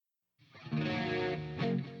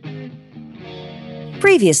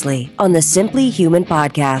Previously on the Simply Human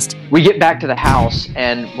podcast. We get back to the house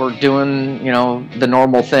and we're doing, the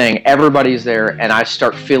normal thing. Everybody's there and I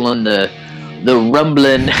start feeling the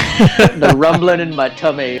rumbling, the rumbling in my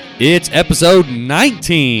tummy. It's episode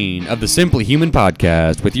 19 of the Simply Human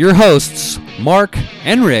podcast with your hosts, Mark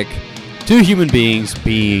and Rick, two human beings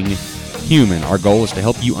being human. Our goal is to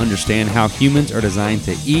help you understand how humans are designed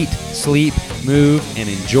to eat, sleep, move, and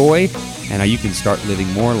enjoy, and how you can start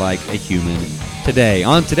living more like a human today.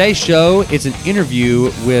 On today's show, it's an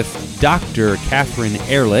interview with Dr. Katherine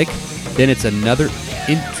Erlich. Then it's another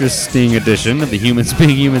interesting edition of the Humans Being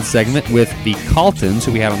Human segment with the Caltons,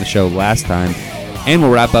 who we had on the show last time. And we'll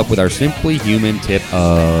wrap up with our Simply Human tip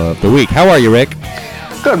of the week. How are you, Rick?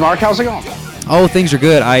 Good, Mark. How's it going? Oh, things are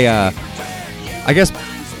good. I guess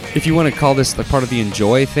if you want to call this like part of the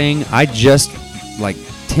enjoy thing, I just,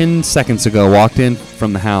 10 seconds ago, walked in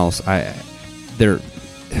from the house.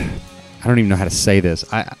 I don't even know how to say this.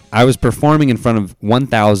 I was performing in front of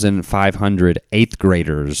 1,500 eighth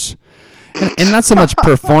graders. And not so much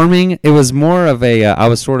performing. It was more of I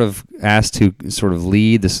was sort of asked to sort of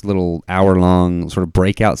lead this little hour-long sort of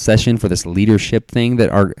breakout session for this leadership thing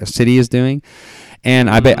that our city is doing. And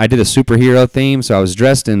I did a superhero theme, so I was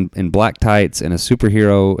dressed in black tights and a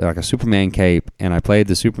superhero, like a Superman cape, and I played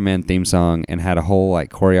the Superman theme song and had a whole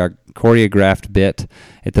choreographed bit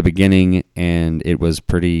at the beginning, and it was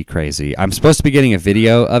pretty crazy. I'm supposed to be getting a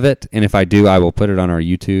video of it, and if I do, I will put it on our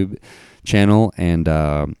YouTube channel,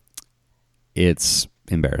 and it's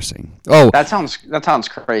embarrassing. Oh, that sounds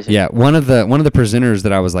crazy. Yeah, one of the presenters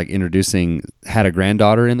that I was introducing had a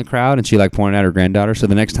granddaughter in the crowd, and she pointed out her granddaughter. So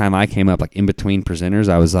the next time I came up in between presenters,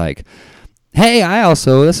 I was like, "Hey,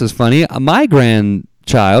 this is funny. My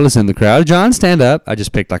grandchild is in the crowd. John, stand up." I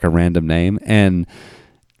just picked a random name, and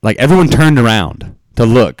everyone turned around to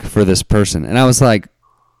look for this person, and I was like,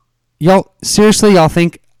 "Y'all seriously? Y'all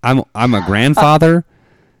think I'm a grandfather?"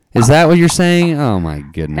 Is that what you're saying? Oh, my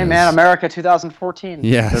goodness. Hey, man, America 2014.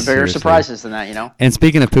 Yeah, there are bigger surprises than that, And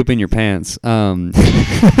speaking of pooping your pants,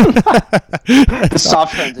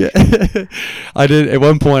 soft transition. I did, at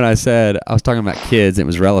one point I said, I was talking about kids, it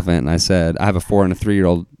was relevant, and I said, I have a 4 and a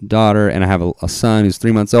 3-year-old daughter, and I have a son who's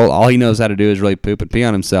 3 months old. All he knows how to do is really poop and pee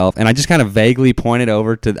on himself. And I just kind of vaguely pointed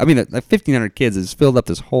over to, 1,500 kids has filled up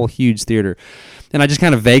this whole huge theater. And I just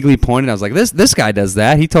kind of vaguely pointed. I was like, this guy does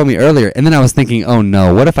that. He told me earlier. And then I was thinking, oh,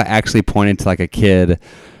 no, what if I actually pointed to a kid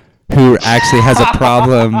who actually has a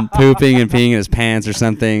problem pooping and peeing in his pants or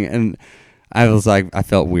something? And I was I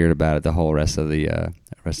felt weird about it the whole rest of the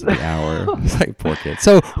hour. It's poor kid.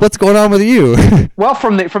 So what's going on with you? Well,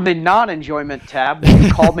 from the non-enjoyment tab,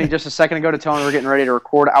 you called me just a second ago to tell me we're getting ready to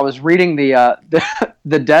record. I was reading the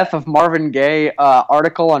Death of Marvin Gaye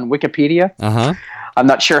article on Wikipedia. Uh-huh. I'm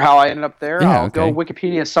not sure how I ended up there. Yeah, I'll go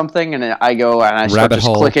Wikipedia something, and I go and I start just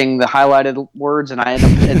hole. clicking the highlighted words, and I end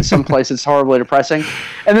up in some place it's horribly depressing.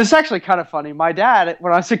 And it's actually kind of funny. My dad,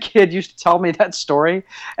 when I was a kid, used to tell me that story,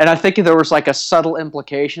 and I think there was a subtle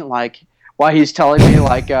implication, why he's telling me,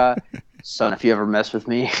 son, if you ever mess with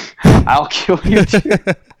me, I'll kill you too.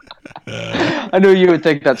 I knew you would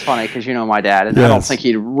think that's funny because you know my dad, and yes. I don't think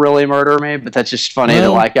he'd really murder me, but that's just funny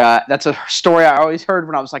that that's a story I always heard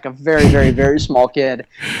when I was a very, very, very small kid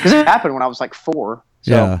because it happened when I was 4.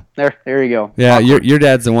 So there you go. Yeah, your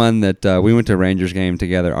dad's the one that we went to a Rangers game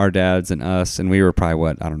together, our dads and us, and we were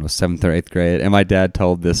probably 7th or 8th grade, and my dad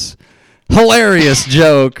told this hilarious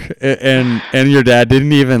joke, and your dad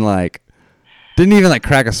didn't even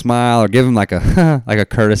crack a smile or give him a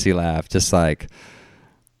courtesy laugh, just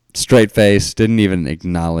straight face, didn't even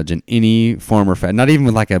acknowledge in any form or fashion, not even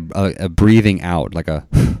with a breathing out,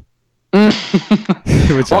 Welcome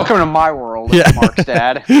to my world, yeah. Mark's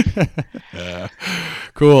dad.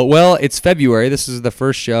 Cool. Well, it's February. This is the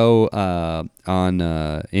first show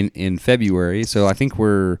in February, so I think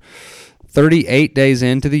we're 38 days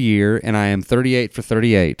into the year, and I am 38 for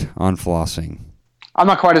 38 on flossing. I'm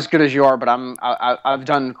not quite as good as you are, but I've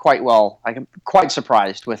done quite well. I'm quite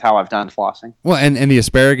surprised with how I've done flossing. Well, and the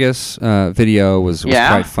asparagus video was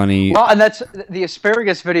quite funny. Well, and that's the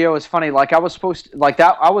asparagus video is funny. I was supposed to,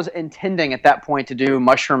 that. I was intending at that point to do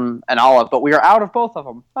mushroom and olive, but we are out of both of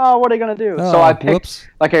them. Oh, what are you gonna do? So I picked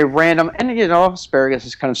a random, and asparagus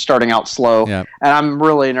is kind of starting out slow, and I'm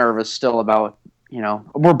really nervous still about.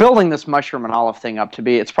 We're building this mushroom and olive thing up to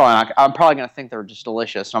be. I'm probably gonna think they're just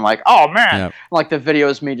delicious. And I'm like, oh man! Yep. The video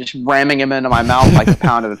is me just ramming them into my mouth a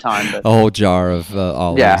pound at a time. But, a whole jar of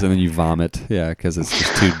olives, and then you vomit. Yeah, because it's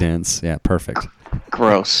just too dense. Yeah, perfect.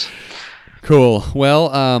 Gross. Cool.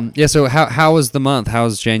 Well, So how was the month?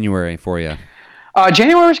 How's January for you?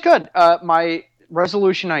 January was good. My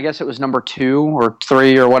resolution, I guess it was number 2 or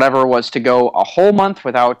 3 or whatever, was to go a whole month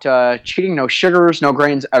without cheating, no sugars, no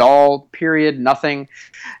grains at all, period, nothing,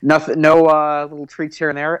 no little treats here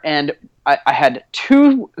and there. And I had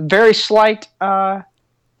 2 very slight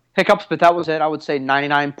hiccups, but that was it. I would say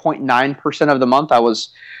 99.9% of the month I was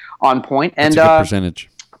on point. And that's a good percentage.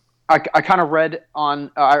 I kind of wrote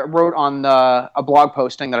on a blog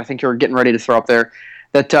posting that I think you're getting ready to throw up there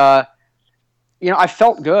that I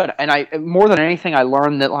felt good, and I more than anything I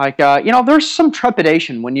learned that there's some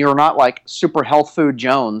trepidation when you're not like super health food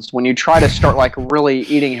Jones, when you try to start like really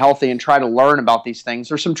eating healthy and try to learn about these things.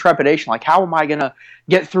 There's some trepidation, like how am I gonna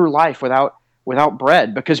get through life without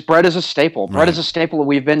bread? Because bread is a staple. Bread is a staple that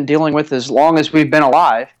we've been dealing with as long as we've been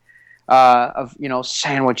alive. Of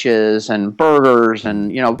sandwiches and burgers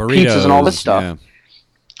and burritos, pizzas and all this stuff. Yeah.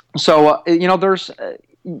 So there's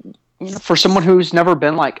for someone who's never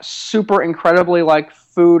been like super incredibly like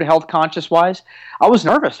food health conscious wise, I was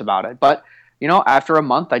nervous about it. But after a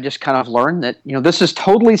month, I just kind of learned that this is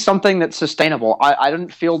totally something that's sustainable. I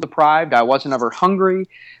didn't feel deprived. I wasn't ever hungry.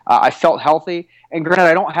 I felt healthy. And granted,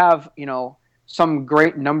 I don't have some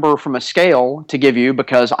great number from a scale to give you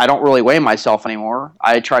because I don't really weigh myself anymore.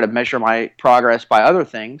 I try to measure my progress by other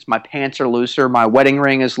things. My pants are looser. My wedding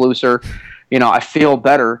ring is looser. I feel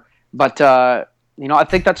better. But, I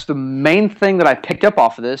think that's the main thing that I picked up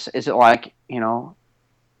off of this is it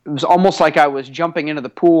was almost like I was jumping into the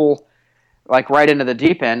pool, like right into the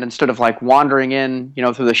deep end instead of like wandering in,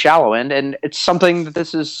 through the shallow end. And it's something that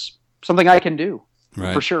this is something I can do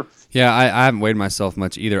for sure. Yeah. I haven't weighed myself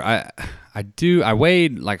much either. I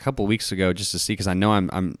weighed like a couple of weeks ago just to see, because I know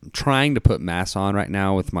I'm trying to put mass on right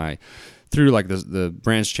now through like the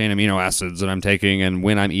branched chain amino acids that I'm taking and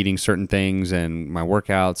when I'm eating certain things and my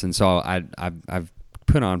workouts. And so I've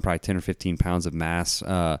put on probably 10 or 15 pounds of mass.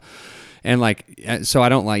 And so I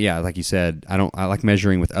don't like you said, I like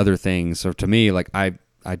measuring with other things. So to me, like I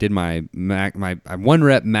did my 1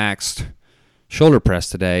 rep maxed shoulder press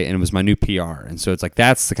today, and it was my new PR. And so it's like,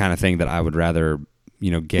 that's the kind of thing that I would rather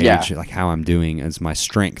gauge like how I'm doing as my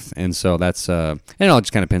strength. And so that's and it all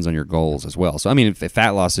just kind of depends on your goals as well. So I mean, if fat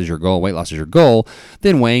loss is your goal, weight loss is your goal,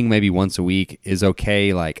 then weighing maybe once a week is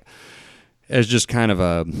okay, like as just kind of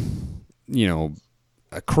a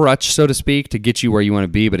crutch, so to speak, to get you where you want to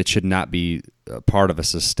be, but it should not be a part of a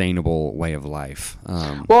sustainable way of life.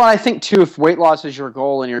 Well, I think too, if weight loss is your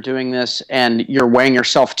goal and you're doing this and you're weighing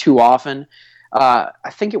yourself too often, I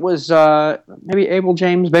think it was maybe Abel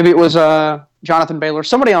James, maybe it was Jonathan Baylor.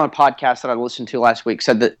 Somebody on a podcast that I listened to last week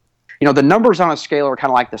said that the numbers on a scale are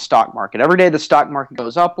kind of like the stock market. Every day the stock market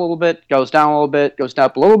goes up a little bit, goes down a little bit, goes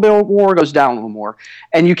up a little bit more, goes down a little more,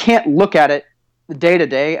 and you can't look at it day to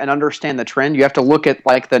day and understand the trend. You have to look at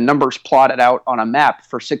like the numbers plotted out on a map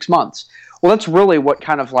for 6 months. Well, that's really what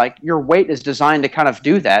kind of like your weight is designed to kind of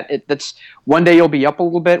do that. That's one day you'll be up a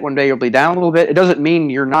little bit, one day you'll be down a little bit. It doesn't mean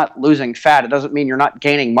you're not losing fat. It doesn't mean you're not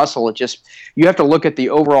gaining muscle. It just, you have to look at the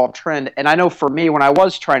overall trend. And I know for me, when I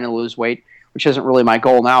was trying to lose weight, which isn't really my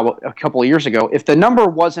goal now, but a couple of years ago, if the number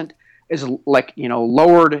wasn't as like,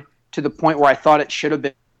 lowered to the point where I thought it should have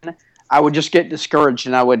been, I would just get discouraged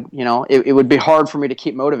and I would, it would be hard for me to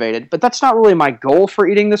keep motivated. But that's not really my goal for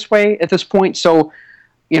eating this way at this point. So,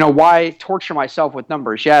 why torture myself with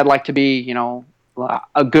numbers? Yeah, I'd like to be,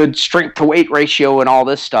 a good strength to weight ratio and all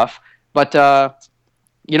this stuff. But,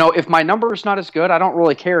 if my number is not as good, I don't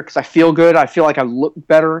really care because I feel good. I feel like I look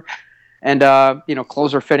better and,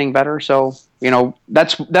 clothes are fitting better. So,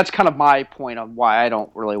 that's kind of my point on why I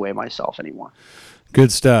don't really weigh myself anymore.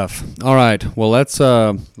 Good stuff. All right. Well, let's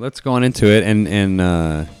go on into it.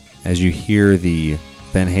 And as you hear the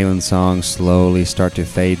Van Halen song slowly start to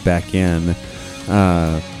fade back in,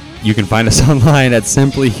 you can find us online at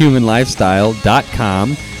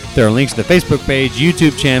simplyhumanlifestyle.com. There are links to the Facebook page,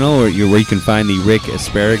 YouTube channel, where you can find the Rick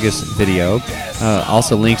Asparagus video.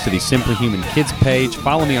 Also links to the Simply Human Kids page.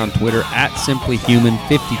 Follow me on Twitter at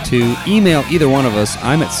simplyhuman52. Email either one of us.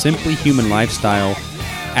 I'm at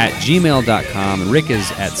simplyhumanlifestyle@gmail.com. And Rick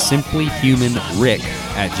is at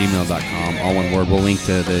simplyhumanrick@gmail.com. All one word. We'll link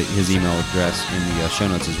to his email address in the show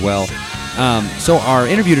notes as well. So our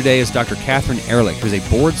interview today is Dr. Katherine Erlich, who's a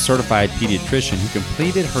board-certified pediatrician who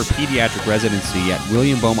completed her pediatric residency at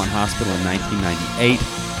William Beaumont Hospital in 1998.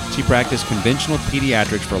 She practiced conventional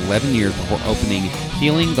pediatrics for 11 years before opening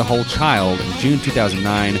Healing the Whole Child in June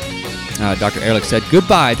 2009. Dr. Erlich said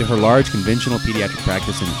goodbye to her large conventional pediatric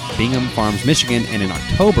practice in Bingham Farms, Michigan, and in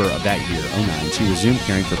October of that year, 2009, she resumed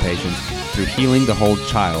caring for patients through Healing the Whole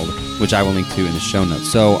Child, which I will link to in the show notes.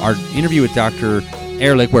 So our interview with Dr.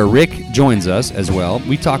 Erlich, where Rick joins us as well,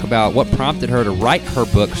 we talk about what prompted her to write her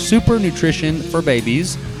book, Super Nutrition for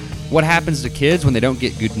Babies, What happens to kids when they don't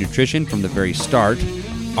get good nutrition from the very start?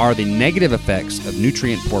 Are the negative effects of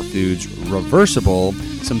nutrient-poor foods reversible?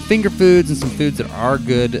 Some finger foods and some foods that are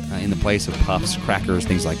good in the place of puffs, crackers,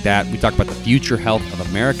 things like that. We talk about the future health of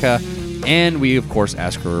America, and we, of course,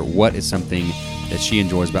 ask her what is something that she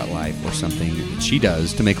enjoys about life or something that she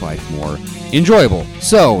does to make life more enjoyable.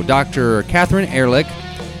 So, Dr. Katherine Erlich,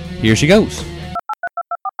 here she goes.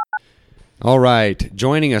 All right,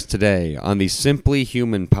 joining us today on the Simply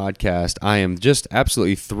Human podcast, I am just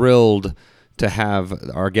absolutely thrilled to have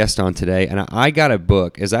our guest on today. And I got a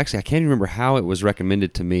book. I can't even remember how it was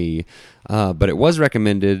recommended to me, but it was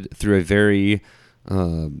recommended through a very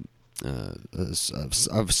a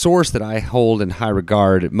source that I hold in high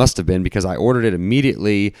regard. It must have been because I ordered it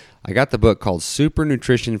immediately. I got the book called Super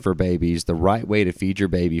Nutrition for Babies, The Right Way to Feed Your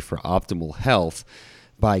Baby for Optimal Health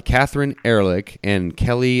by Katherine Erlich and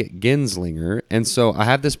Kelly Genslinger. And so I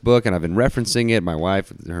have this book, and I've been referencing it, my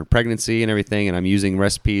wife, her pregnancy and everything, and I'm using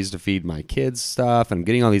recipes to feed my kids stuff, and I'm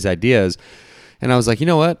getting all these ideas. And I was like, you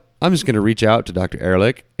know what? I'm just going to reach out to Dr.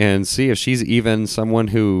 Erlich and see if she's even someone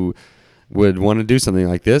who would want to do something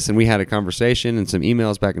like this. And we had a conversation and some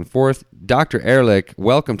emails back and forth. Dr. Erlich,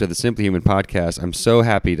 welcome to the Simply Human podcast. I'm so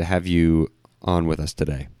happy to have you on with us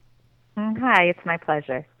today. Hi, it's my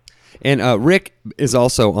pleasure. And Rick is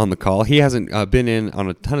also on the call. He hasn't been in on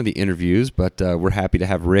a ton of the interviews, but we're happy to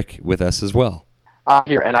have Rick with us as well.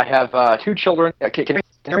 Here, and I have 2 children. Can you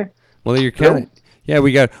hear me? Well, you're kind of, yeah.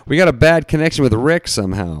 We got a bad connection with Rick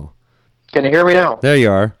somehow. Can you hear me now? There you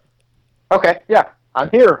are. Okay, yeah, I'm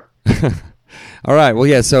here. All right. Well,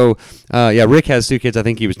 yeah. So, Rick has 2 kids. I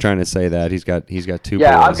think he was trying to say that he's got 2 boys.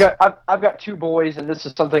 Yeah, I've got 2 boys, and this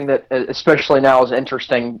is something that, especially now, is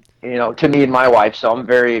interesting, to me and my wife. So I'm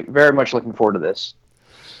very, very much looking forward to this.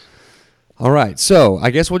 All right. So I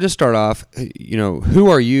guess we'll just start off. Who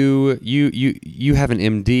are you? You have an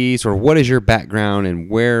MD. Sort of, what is your background,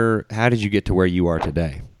 and how did you get to where you are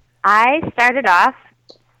today? I started off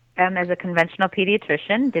as a conventional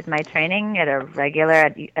pediatrician, did my training at a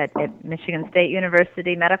regular at Michigan State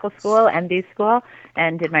University Medical School, MD school,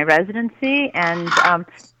 and did my residency, and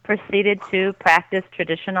proceeded to practice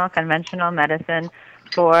traditional conventional medicine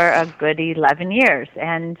for a good 11 years.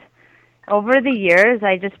 And over the years,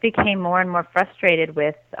 I just became more and more frustrated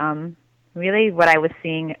with really what I was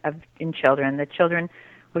seeing in children. The children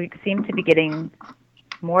seemed to be getting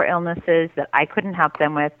more illnesses that I couldn't help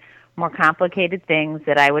them with, more complicated things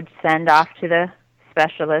that I would send off to the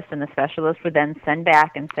specialist, and the specialist would then send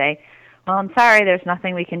back and say, well, I'm sorry, there's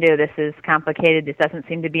nothing we can do. This is complicated. This doesn't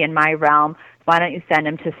seem to be in my realm. Why don't you send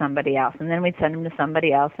him to somebody else? And then we'd send him to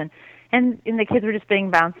somebody else. And the kids were just being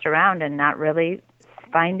bounced around and not really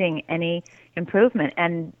finding any improvement.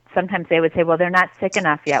 And sometimes they would say, well, they're not sick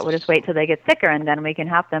enough yet. We'll just wait till they get sicker, and then we can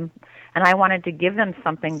help them. And I wanted to give them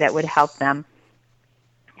something that would help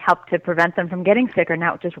to prevent them from getting sicker,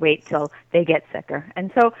 not just wait till they get sicker.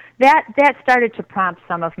 And so that started to prompt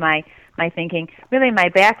some of my thinking. Really, my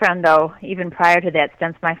background, though, even prior to that,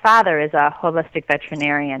 since my father is a holistic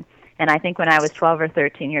veterinarian. And I think when I was 12 or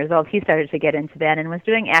 13 years old, he started to get into that and was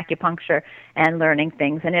doing acupuncture and learning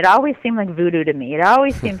things. And it always seemed like voodoo to me. It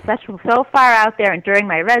always seemed so far out there. And during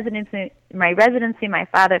my residency, my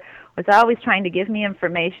father was always trying to give me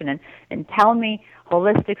information and tell me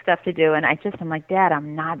holistic stuff to do. And I'm like, Dad,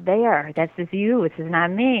 I'm not there. This is you. This is not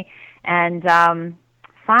me. And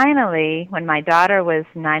finally, when my daughter was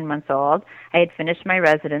 9 months old, I had finished my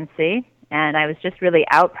residency, and I was just really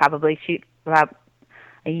out probably about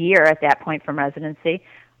a year at that point from residency.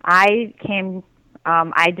 I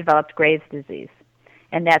developed Graves' disease,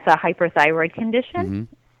 and that's a hyperthyroid condition.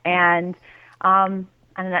 Mm-hmm.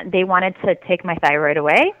 And they wanted to take my thyroid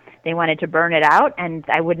away. They wanted to burn it out, and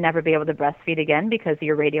I would never be able to breastfeed again because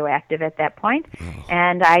you're radioactive at that point. Oh.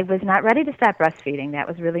 And I was not ready to stop breastfeeding. That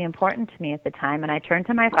was really important to me at the time. And I turned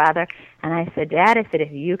to my father, and I said, Dad,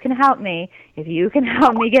 if you can help me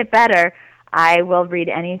get better, I will read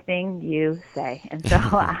anything you say. And so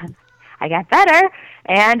I got better,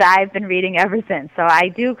 and I've been reading ever since. So I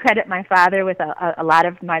do credit my father with a lot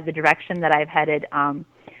of the direction that I've headed,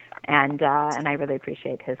 and I really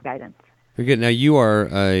appreciate his guidance. Very good. Now you are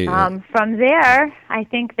from there, I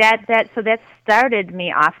think that started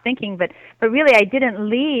me off thinking, but really I didn't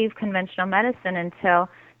leave conventional medicine until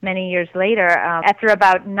many years later, after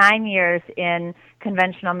about 9 years in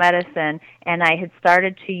conventional medicine, and I had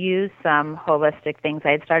started to use some holistic things.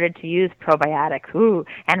 I had started to use probiotics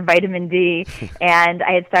and vitamin D, and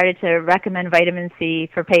I had started to recommend vitamin C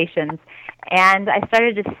for patients. And I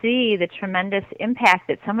started to see the tremendous impact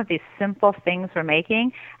that some of these simple things were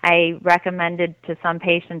making. I recommended to some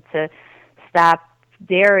patients to stop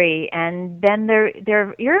dairy, and then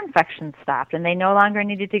their ear infection stopped, and they no longer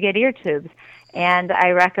needed to get ear tubes. And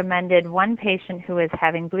I recommended one patient who was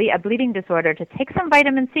having a bleeding disorder to take some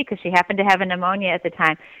vitamin C because she happened to have a pneumonia at the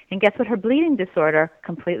time. And guess what? Her bleeding disorder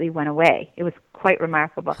completely went away. It was quite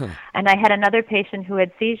remarkable. And I had another patient who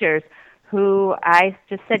had seizures who I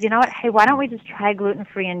just said, you know what, hey, why don't we just try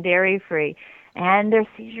gluten-free and dairy-free? And their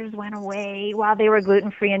seizures went away while they were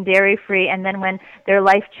gluten-free and dairy-free. And then when their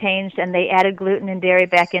life changed and they added gluten and dairy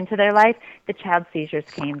back into their life, the child's seizures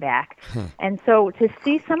came back. And so to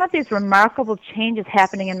see some of these remarkable changes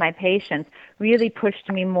happening in my patients really pushed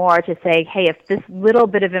me more to say, hey, if this little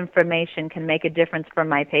bit of information can make a difference for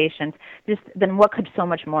my patients, then what could so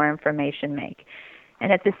much more information make?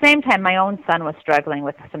 And at the same time, my own son was struggling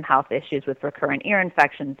with some health issues with recurrent ear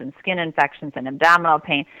infections and skin infections and abdominal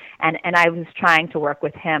pain, and I was trying to work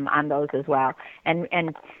with him on those as well. And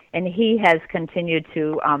he has continued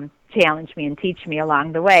to challenge me and teach me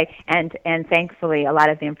along the way, and thankfully, a lot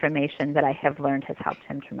of the information that I have learned has helped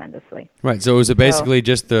him tremendously. Right. So was it basically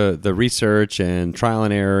just the research and trial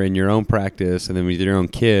and error in your own practice, and then with your own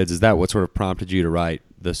kids? Is that what sort of prompted you to write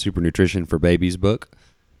the Super Nutrition for Babies book?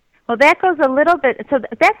 Well, that goes a little bit. So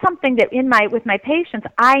that's something that with my patients,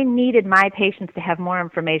 I needed my patients to have more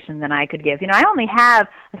information than I could give. You know, I only have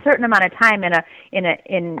a certain amount of time in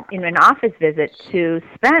an office visit to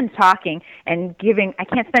spend talking and giving. I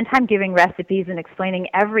can't spend time giving recipes and explaining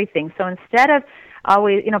everything. So instead of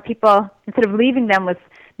always, instead of leaving them with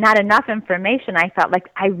not enough information, I felt like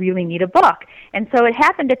I really need a book. And so it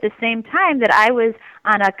happened at the same time that I was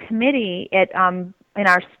on a committee in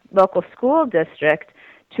our local school district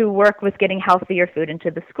to work with getting healthier food into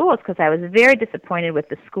the schools, because I was very disappointed with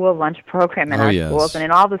the school lunch program in our schools and in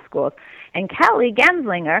all the schools. And Kelly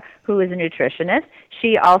Genslinger, who is a nutritionist,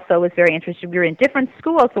 she also was very interested. We were in different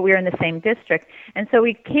schools, but we were in the same district. And so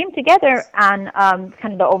we came together on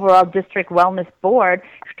kind of the overall district wellness board,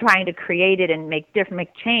 trying to create it and make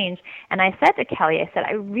change. And I said to Kelly, I said,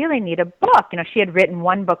 I really need a book. You know, she had written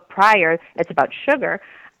one book prior that's about sugar.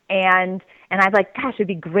 And I was like, gosh, it would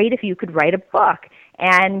be great if you could write a book.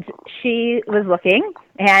 And she was looking,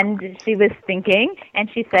 and she was thinking, and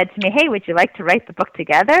she said to me, hey, would you like to write the book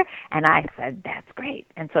together? And I said, that's great.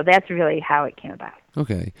 And so that's really how it came about.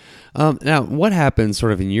 Okay. Now, what happens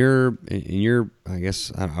sort of in your, I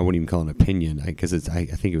guess, I wouldn't even call it an opinion, because I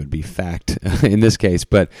think it would be fact in this case,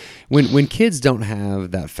 but when kids don't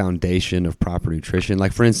have that foundation of proper nutrition,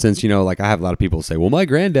 like for instance, like I have a lot of people say, well, my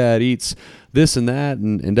granddad eats this and that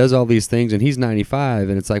and does all these things, and he's 95,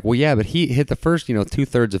 and it's like, well, yeah, but he hit the first,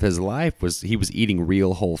 2/3 of his life he was eating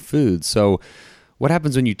real whole foods. So what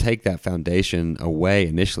happens when you take that foundation away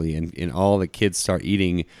initially and all the kids start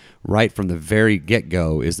eating right from the very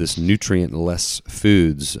get-go is this nutrient-less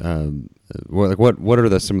foods? What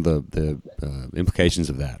are some of the implications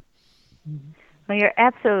of that? Well, you're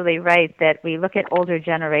absolutely right that we look at older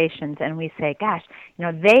generations and we say, gosh,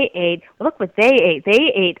 they ate, look what they ate.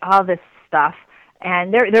 They ate all this stuff,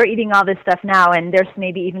 and they're eating all this stuff now, and they're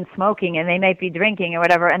maybe even smoking, and they might be drinking or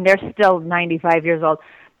whatever, and they're still 95 years old.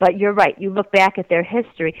 But you're right. You look back at their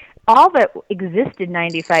history. All that existed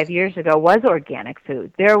 95 years ago was organic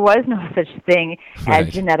food. There was no such thing as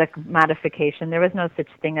genetic modification. There was no such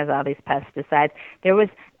thing as all these pesticides. It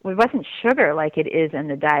wasn't sugar like it is in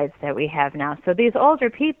the diets that we have now. So these older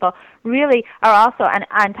people really are also,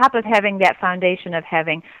 on top of having that foundation of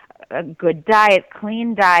having a good diet,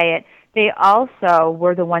 clean diet, they also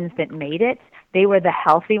were the ones that made it. They were the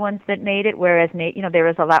healthy ones that made it, whereas there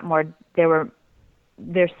was a lot more.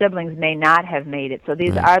 Their siblings may not have made it. So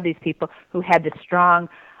these are these people who had the strong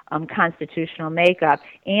constitutional makeup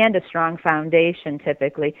and a strong foundation,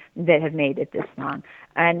 typically, that have made it this long.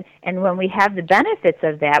 And when we have the benefits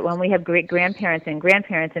of that, when we have great-grandparents and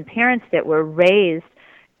grandparents and parents that were raised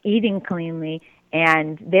eating cleanly,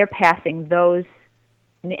 and they're passing those,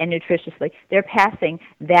 and nutritiously, they're passing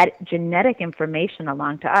that genetic information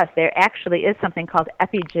along to us. There actually is something called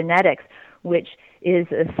epigenetics, which is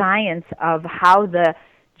a science of how the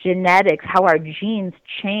genetics, how our genes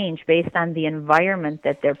change based on the environment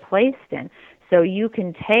that they're placed in. So you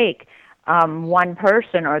can take one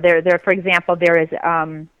person, or for example, there is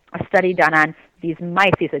a study done on these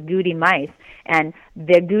mice, these agouti mice, and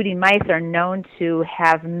the agouti mice are known to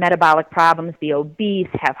have metabolic problems, be obese,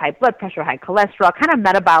 have high blood pressure, high cholesterol, kind of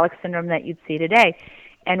metabolic syndrome that you'd see today.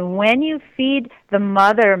 And when you feed the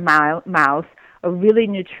mother mouse a really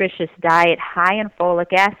nutritious diet, high in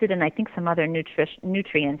folic acid and I think some other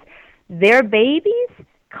nutrients, their babies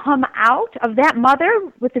come out of that mother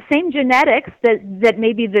with the same genetics that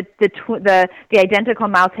maybe the identical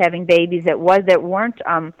mouse having babies that weren't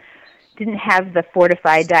didn't have the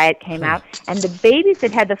fortified diet came out, and the babies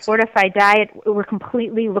that had the fortified diet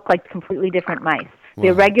looked like completely different mice. Wow.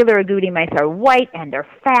 The regular agouti mice are white and they're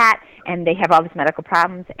fat and they have all these medical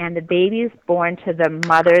problems, and the babies born to the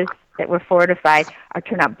mothers that were fortified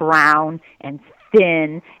turn out brown and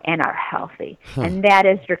thin and are healthy. And that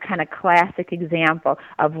is your kind of classic example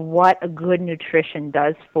of what a good nutrition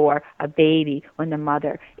does for a baby when the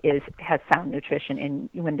mother has sound nutrition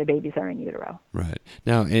when the babies are in utero. Right.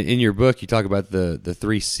 Now, in your book, you talk about the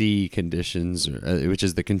 3C conditions, which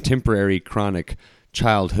is the contemporary chronic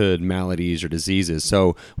childhood maladies or diseases.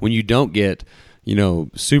 So when you don't get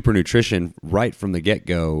super nutrition right from the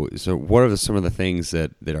get-go, so what are some of the things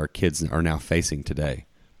that our kids are now facing today?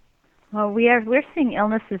 Well, we're seeing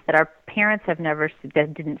illnesses that our parents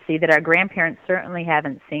didn't see, that our grandparents certainly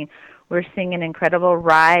haven't seen. We're seeing an incredible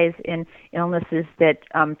rise in illnesses that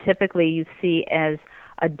typically you see as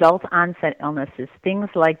adult onset illnesses, things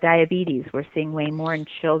like diabetes. We're seeing way more in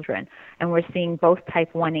children, and we're seeing both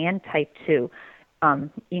type 1 and type 2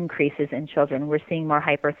 increases in children. We're seeing more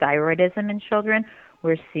hyperthyroidism in children.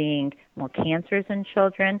 We're seeing more cancers in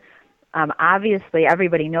children. Obviously,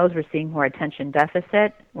 everybody knows we're seeing more attention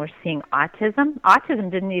deficit. We're seeing autism.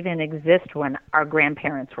 Autism didn't even exist when our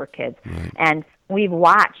grandparents were kids. Right. And we've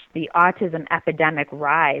watched the autism epidemic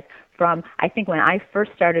rise from, I think when I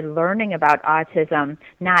first started learning about autism,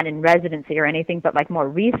 not in residency or anything, but like more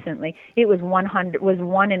recently, it was 1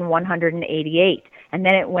 in 188. And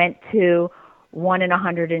then it went to 1 in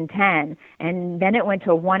 110, and then it went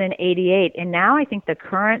to 1 in 88, and now I think the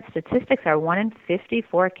current statistics are 1 in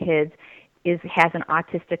 54 kids has an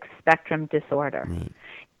autistic spectrum disorder. Right.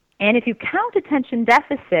 And if you count attention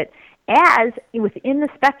deficit as within the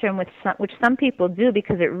spectrum, which some people do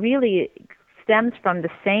because it really stems from the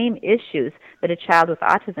same issues that a child with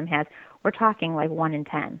autism has, we're talking like 1 in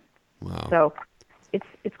 10. Wow. So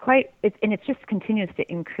and it just continues to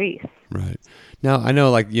increase. Right. Now, I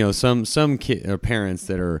know, some parents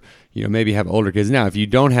that are, maybe have older kids. Now, if you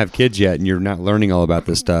don't have kids yet and you're not learning all about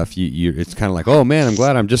this stuff, it's kind of like, oh man, I'm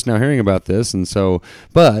glad I'm just now hearing about this. And so,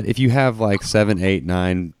 but if you have like 7, 8,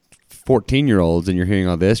 9, 14-year-olds and you're hearing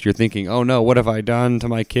all this, you're thinking, oh no, what have I done to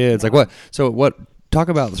my kids? Like what? So what? Talk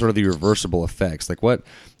about sort of the reversible effects. Like, what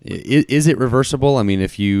is it reversible? I mean,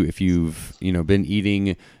 if you've been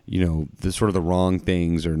eating the sort of the wrong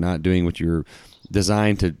things or not doing what you're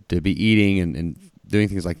designed to be eating and doing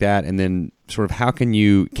things like that, and then sort of how can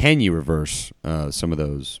you reverse some of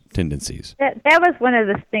those tendencies? That was one of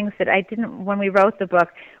the things that I didn't. When we wrote the book,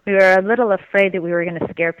 we were a little afraid that we were going to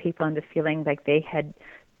scare people into feeling like they had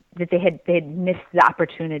missed the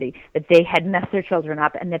opportunity, that they had messed their children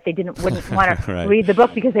up, and that they wouldn't want to Right. read the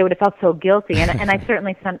book because they would have felt so guilty. And I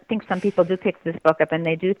certainly think some people do pick this book up, and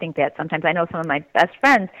they do think that sometimes. I know some of my best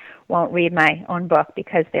friends won't read my own book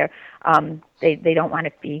because they don't want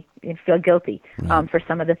to feel guilty for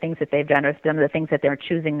some of the things that they've done or some of the things that they're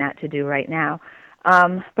choosing not to do right now.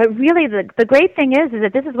 But really, the great thing is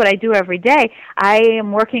that this is what I do every day. I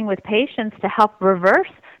am working with patients to help reverse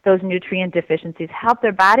those nutrient deficiencies, help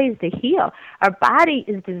their bodies to heal. Our body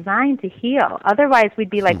is designed to heal. Otherwise, we'd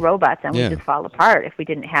be like robots and we'd just fall apart if we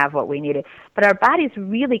didn't have what we needed. But our bodies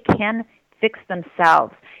really can fix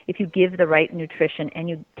themselves if you give the right nutrition and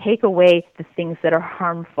you take away the things that are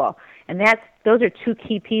harmful. And those are two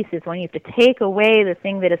key pieces. When you have to take away the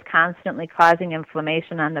thing that is constantly causing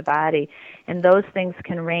inflammation on the body, and those things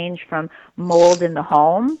can range from mold in the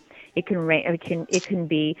home. It can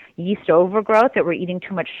be yeast overgrowth, that we're eating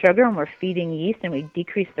too much sugar and we're feeding yeast and we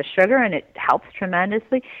decrease the sugar and it helps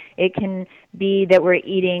tremendously. It can be that we're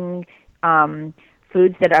eating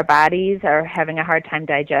foods that our bodies are having a hard time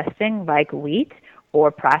digesting, like wheat or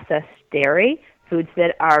processed dairy, foods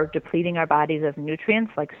that are depleting our bodies of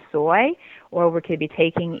nutrients like soy, or we could be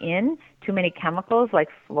taking in too many chemicals like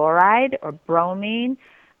fluoride or bromine.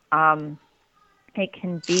 It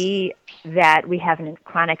can be that we have a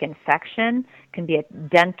chronic infection. It can be a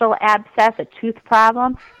dental abscess, a tooth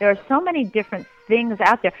problem. There are so many different things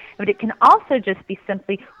out there. But it can also just be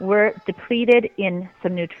simply we're depleted in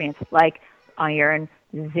some nutrients like iron,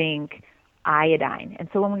 zinc, iodine. And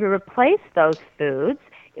so when we replace those foods,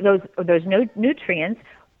 those nutrients,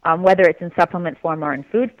 whether it's in supplement form or in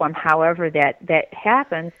food form, however that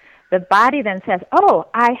happens, the body then says, oh,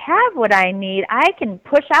 I have what I need. I can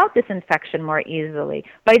push out this infection more easily.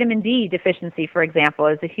 Vitamin D deficiency, for example,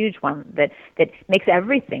 is a huge one that makes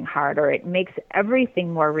everything harder. It makes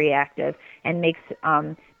everything more reactive and makes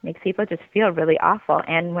people just feel really awful.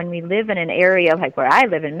 And when we live in an area like where I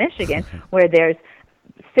live in Michigan, where there's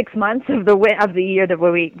 6 months of the year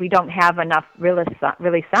where we don't have enough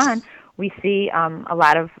really sun, we see a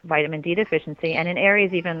lot of vitamin D deficiency. And in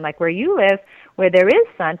areas even like where you live, where there is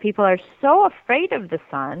sun, people are so afraid of the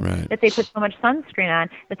sun that they put so much sunscreen on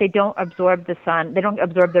that they don't absorb the sun. They don't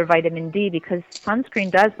absorb their vitamin D because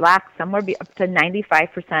sunscreen does lack somewhere up to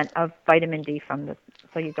 95% of vitamin D from the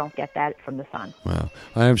so you don't get that from the sun. Wow.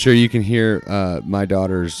 I'm sure you can hear my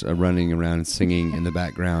daughters running around and singing in the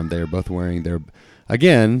background. They're both wearing their,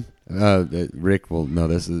 again, Rick will know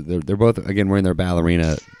this, they're both, again, wearing their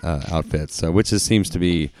ballerina outfits, which seems to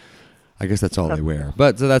be, I guess that's all they wear.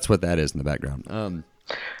 But so that's what that is in the background.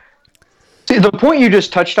 See, the point you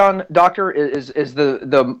just touched on, Doctor, is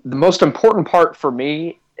the most important part for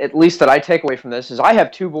me, at least that I take away from this, is I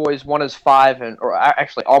have two boys. One is 5, or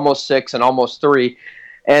actually almost 6 and almost 3.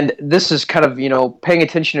 And this is kind of, paying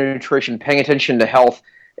attention to nutrition, paying attention to health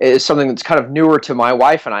is something that's kind of newer to my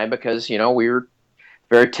wife and I because, we were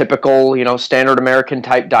very typical, standard American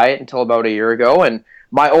type diet until about a year ago. And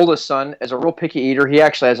my oldest son is a real picky eater. He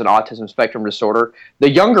actually has an autism spectrum disorder. The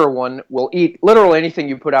younger one will eat literally anything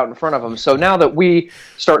you put out in front of him. So now that we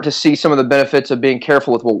start to see some of the benefits of being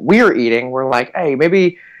careful with what we're eating, we're like, hey,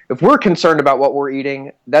 maybe if we're concerned about what we're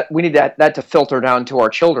eating, that we need that to filter down to our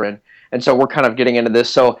children. And so we're kind of getting into this.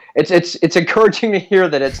 So it's encouraging to hear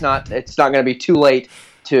that it's not going to be too late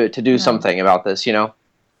to do something about this,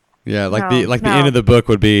 Yeah, the end of the book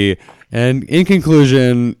would be, and in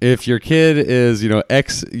conclusion, if your kid is,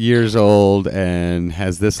 X years old and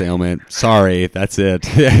has this ailment, sorry, that's it.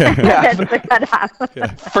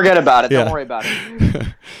 Forget about it. Don't worry about it.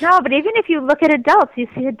 No, but even if you look at adults, you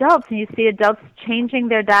see adults changing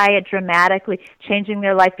their diet dramatically, changing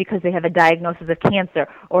their life because they have a diagnosis of cancer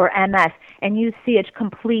or MS, and you see a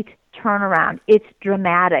complete turnaround. It's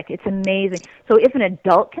dramatic. It's amazing. So if an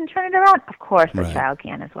adult can turn it around, of course a child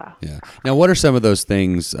can as well. Yeah. Now, what are some of those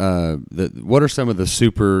things? What are some of the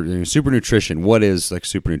super nutrition? What is like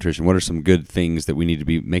super nutrition? What are some good things that we need to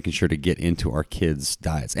be making sure to get into our kids'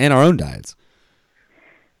 diets and our own diets?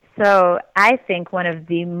 So I think one of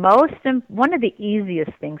the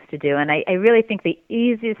easiest things to do, and I really think the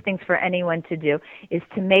easiest things for anyone to do, is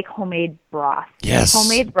to make homemade broth. Yes.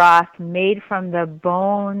 Homemade broth made from the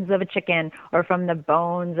bones of a chicken or from the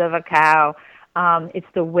bones of a cow. It's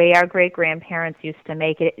the way our great-grandparents used to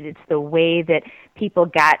make it. It's the way that people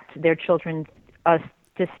got their children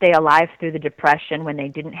to stay alive through the Depression when they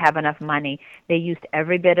didn't have enough money. They used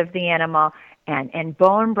every bit of the animal. And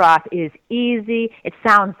bone broth is easy. It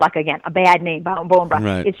sounds like, again, a bad name, bone broth.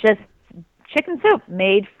 Right. It's just chicken soup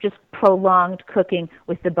made just prolonged cooking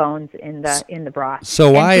with the bones in the broth.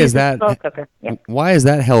 So why is that? Slow cooker. Yep. Why is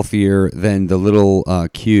that healthier than the little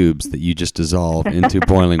cubes that you just dissolve into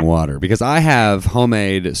boiling water? Because I have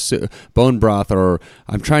homemade bone broth, or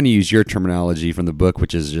I'm trying to use your terminology from the book,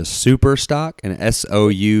 which is just super stock, and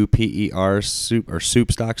SOUPER soup or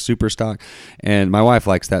soup stock, super stock. And my wife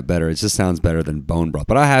likes that better. It just sounds better than bone broth.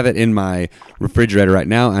 But I have it in my refrigerator right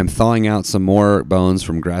now. I'm thawing out some more bones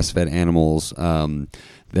from grass-fed animals.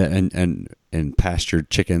 And pastured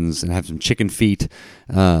chickens, and have some chicken feet,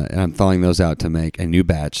 and I'm thawing those out to make a new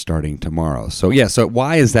batch starting tomorrow. So so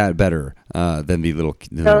why is that better than the little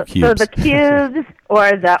cubes? So the cubes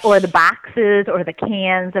or the boxes or the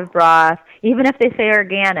cans of broth, even if they say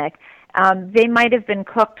organic, they might have been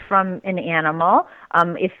cooked from an animal.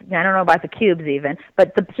 If I don't know about the cubes even,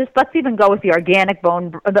 but just let's even go with the organic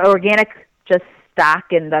the organic just stock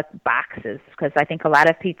in the boxes, because I think a lot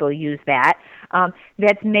of people use that.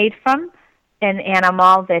 That's made from an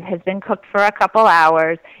animal that has been cooked for a couple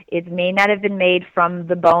hours. It may not have been made from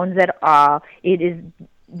the bones at all. It is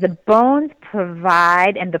the bones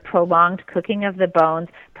provide, and the prolonged cooking of the bones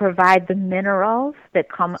provide the minerals that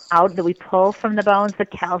come out, that we pull from the bones, the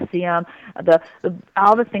calcium,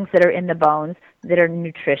 all the things that are in the bones that are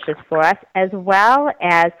nutritious for us, as well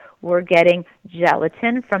as we're getting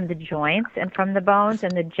gelatin from the joints and from the bones,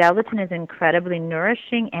 and the gelatin is incredibly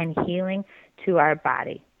nourishing and healing to our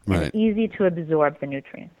body. Right. And easy to absorb the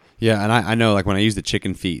nutrients. Yeah, and I know, like when I use the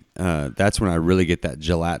chicken feet, that's when I really get that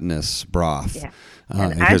gelatinous broth. Yeah.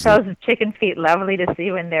 And aren't those chicken feet lovely to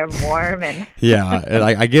see when they're warm? And yeah, and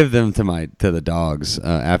I give them to the dogs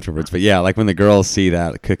afterwards. But yeah, like when the girls see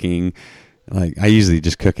that cooking, like I usually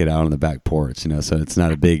just cook it out on the back porch, so it's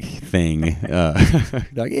not a big thing.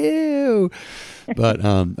 Like ew. But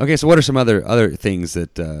okay, so what are some other things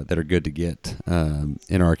that are good to get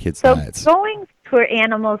in our kids' diets? Going for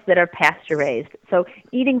animals that are pasture-raised. So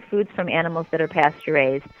eating foods from animals that are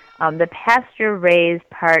pasture-raised. The pasture-raised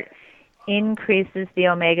part increases the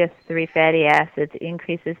omega-3 fatty acids,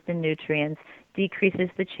 increases the nutrients, decreases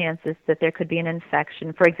the chances that there could be an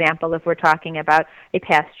infection. For example, if we're talking about a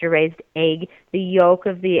pasture-raised egg, the yolk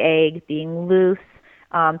of the egg being loose,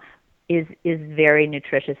 is very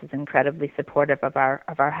nutritious, is incredibly supportive of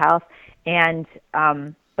our health. And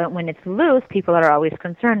but when it's loose, people are always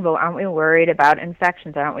concerned. Well, aren't we worried about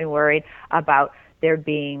infections? Aren't we worried about there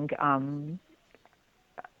being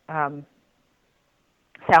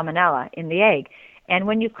salmonella in the egg? And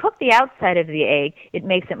when you cook the outside of the egg, it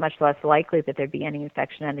makes it much less likely that there'd be any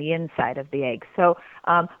infection on the inside of the egg. So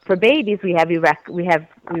for babies, we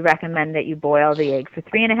recommend that you boil the egg for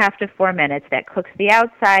 3.5 to 4 minutes. That cooks the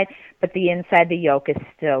outside, but the inside, the yolk, is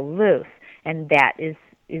still loose, and that is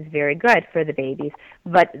very good for the babies.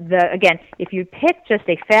 But again, if you pick just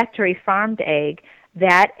a factory farmed egg,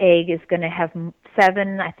 that egg is going to have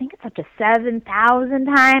I think it's up to 7,000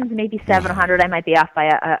 times, maybe 700. I might be off by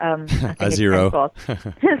a zero.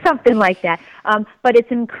 Something like that. But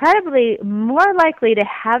it's incredibly more likely to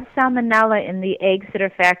have salmonella in the eggs that are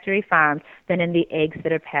factory farmed than in the eggs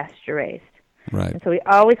that are pasture raised. Right. And so we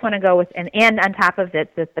always want to go with, and on top of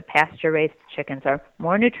it, that the pasture raised chickens are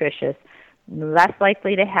more nutritious, less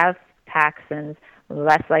likely to have toxins,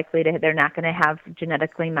 less likely to, they're not going to have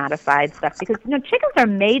genetically modified stuff, because chickens are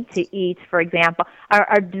made to eat, for example,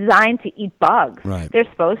 are designed to eat bugs. Right. They're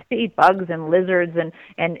supposed to eat bugs and lizards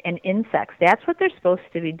and insects. That's what they're supposed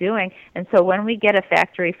to be doing. And so when we get a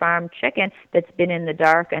factory farm chicken that's been in the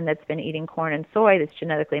dark and that's been eating corn and soy that's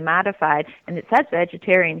genetically modified, and it says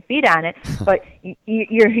vegetarian feed on it, but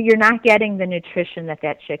you're not getting the nutrition that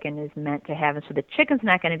chicken is meant to have, and so the chicken's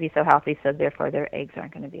not going to be so healthy, so therefore their eggs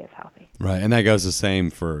aren't going to be as healthy. Right, and that goes the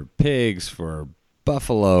same for pigs, for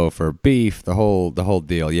buffalo, for beef, the whole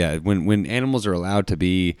deal. Yeah, when animals are allowed to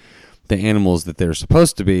be the animals that they're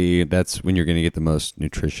supposed to be, that's when you're going to get the most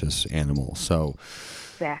nutritious animal. So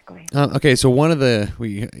exactly. Okay, so one of the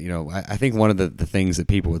I think one of the things that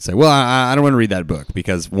people would say, well, I don't want to read that book,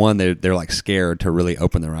 because one, they're like scared to really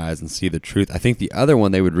open their eyes and see the truth. I think the other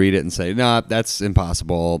one, they would read it and say, no, that's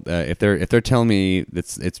impossible. If they're telling me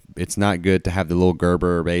it's not good to have the little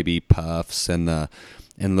Gerber baby puffs and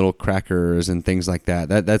little crackers and things like that.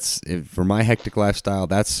 That's for my hectic lifestyle.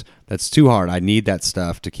 That's too hard. I need that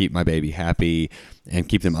stuff to keep my baby happy and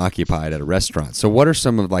keep them occupied at a restaurant. So what are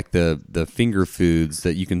some of like the finger foods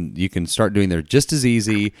that you can start doing? They're just as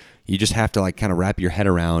easy. You just have to like kind of wrap your head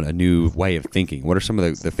around a new way of thinking. What are some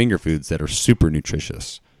of the finger foods that are super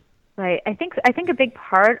nutritious? Right. I think a big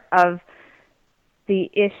part of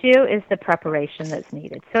the issue is the preparation that's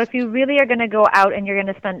needed. So if you really are going to go out and you're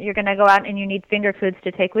going to go out and you need finger foods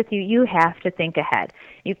to take with you, you have to think ahead.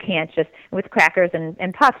 You can't just, with crackers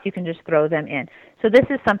and puffs, you can just throw them in. So this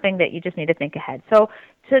is something that you just need to think ahead. So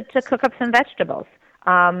to cook up some vegetables,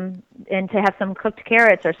 and to have some cooked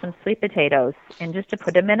carrots or some sweet potatoes, and just to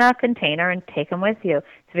put them in a container and take them with you.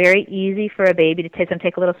 It's very easy for a baby to take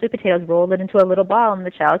a little sweet potatoes, roll it into a little ball, and the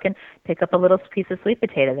child can pick up a little piece of sweet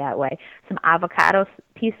potato that way. Some avocado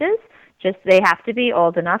pieces, they have to be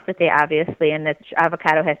old enough that they obviously, and the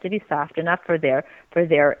avocado has to be soft enough for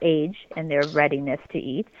their age and their readiness to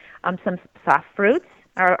eat. Some soft fruits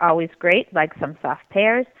are always great, like some soft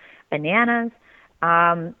pears, bananas.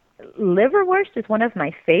 Liverwurst is one of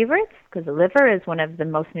my favorites, because the liver is one of the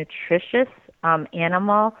most nutritious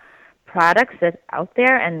animal products that's out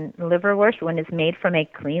there. And liverwurst, when it's made from a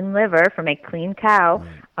clean liver, from a clean cow,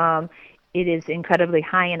 it is incredibly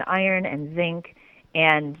high in iron and zinc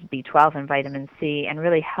and B12 and vitamin C, and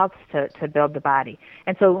really helps to build the body.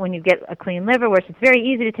 And so when you get a clean liverwurst, it's very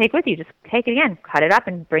easy to take with you. Just take it again, cut it up,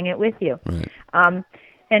 and bring it with you. Right.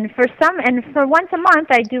 And for once a month,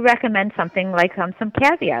 I do recommend something like some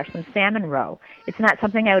caviar, some salmon roe. It's not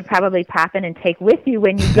something I would probably pop in and take with you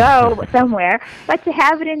when you go somewhere, but to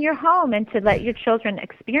have it in your home and to let your children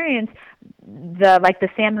experience the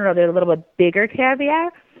salmon roe. They're a little bit bigger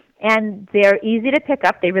caviar, and they're easy to pick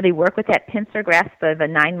up. They really work with that pincer grasp of a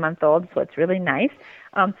 9-month-old, so it's really nice.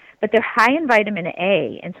 But they're high in vitamin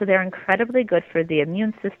A, and so they're incredibly good for the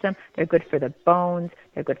immune system. They're good for the bones.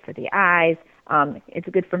 They're good for the eyes. It's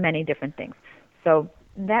good for many different things. So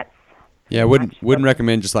that's I wouldn't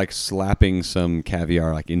recommend just like slapping some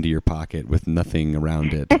caviar like into your pocket with nothing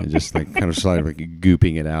around it and just like kind of sort of like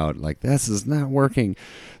gooping it out. Like, this is not working.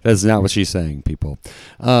 That's not what she's saying, people.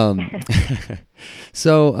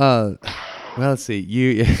 So well, let's see.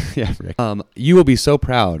 Rick. You will be so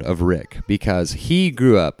proud of Rick, because he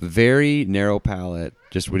grew up very narrow palate,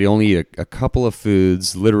 just would only eat a couple of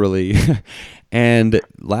foods, literally. And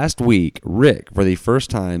last week, Rick, for the first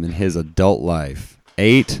time in his adult life,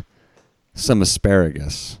 ate some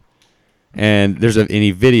asparagus. And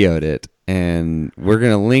he videoed it, and we're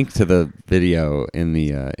gonna link to the video in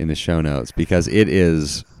the show notes, because it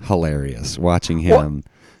is hilarious watching him.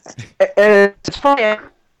 It's funny.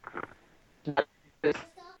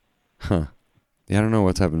 Huh. Yeah, I don't know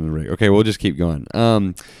what's happening to Rick. Okay, we'll just keep going.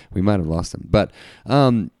 We might have lost him, but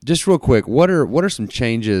just real quick, what are some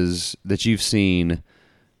changes that you've seen,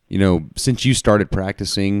 since you started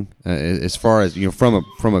practicing, as far as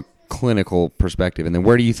from a clinical perspective, and then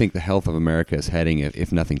where do you think the health of America is heading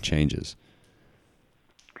if nothing changes?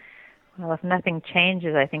 Well, if nothing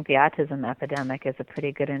changes, I think the autism epidemic is a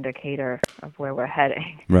pretty good indicator of where we're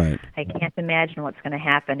heading. Right. I can't imagine what's going to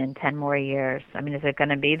happen in 10 more years. I mean, is it going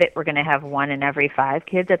to be that we're going to have 1 in every 5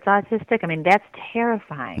 kids that's autistic? I mean, that's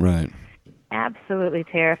terrifying. Right. Absolutely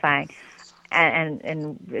terrifying.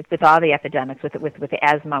 And with all the epidemics, with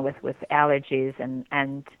asthma, with allergies,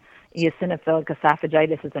 and eosinophilic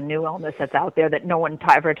esophagitis is a new illness that's out there that no one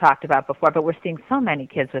ever talked about before, but we're seeing so many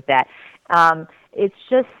kids with that. It's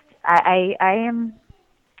just, I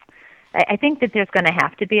think that there's going to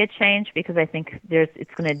have to be a change, because I think we're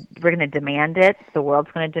going to demand it. The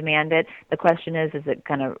world's going to demand it. The question is it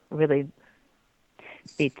going to really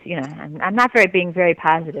be? I'm not being very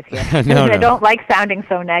positive here. No. I don't like sounding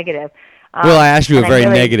so negative. Well, I asked you a very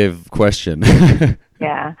negative question.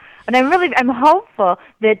 Yeah, and I'm hopeful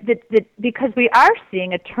that because we are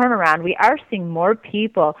seeing a turnaround, we are seeing more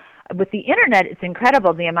people with the internet. It's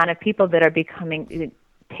incredible the amount of people that are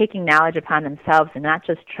taking knowledge upon themselves and not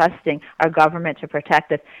just trusting our government to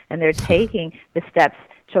protect us, and they're taking the steps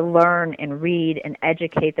to learn and read and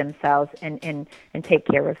educate themselves and take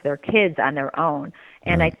care of their kids on their own.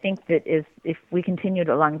 And I think that if we continued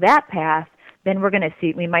along that path, then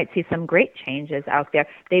we might see some great changes out there.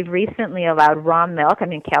 They've recently allowed raw milk. I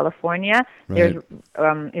mean, California, Right.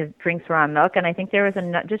 drinks raw milk, and I think there was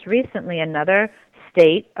just recently another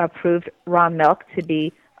state approved raw milk to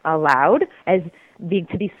be allowed to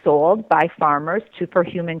be sold by farmers for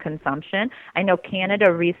human consumption. I know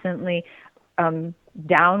Canada recently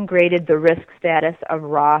downgraded the risk status of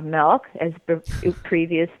raw milk, as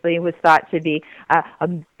previously was thought to be a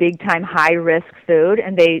big-time high-risk food,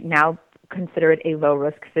 and they now consider it a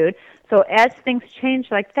low-risk food. So as things change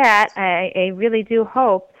like that, I really do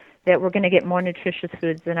hope that we're going to get more nutritious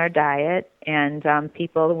foods in our diet, and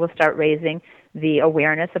people will start raising the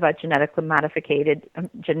awareness about genetically modified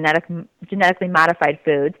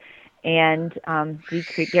foods, and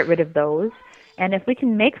get rid of those. And if we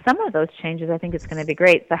can make some of those changes, I think it's going to be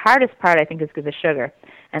great. The hardest part, I think, is the sugar,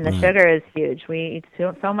 and the sugar is huge. We eat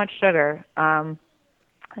so much sugar, and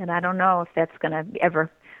I don't know if that's going to ever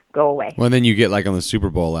go away. Well, then you get like on the Super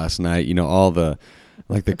Bowl last night, all the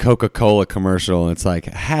the Coca-Cola commercial, and it's like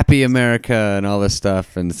Happy America and all this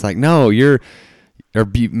stuff, and it's like, no,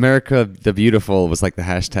 America the Beautiful was like the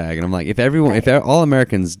hashtag, and I'm like, if all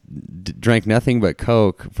Americans drank nothing but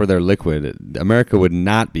Coke for their liquid, America would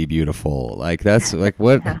not be beautiful. Like that's like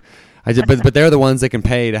what. But they're the ones that can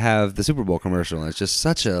pay to have the Super Bowl commercial, and it's just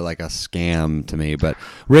such a scam to me. But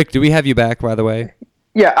Rick, do we have you back, by the way?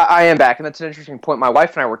 Yeah, I am back, and that's an interesting point. My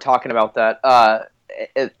wife and I were talking about that.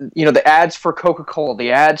 The ads for Coca-Cola,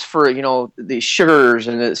 the ads for the sugars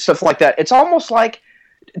and stuff like that. It's almost like,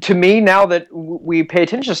 to me, now that we pay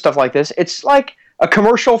attention to stuff like this, it's like a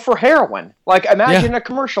commercial for heroin. Like, imagine a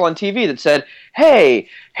commercial on TV that said, "Hey,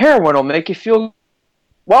 heroin will make you feel."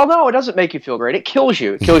 Well, no, it doesn't make you feel great. It kills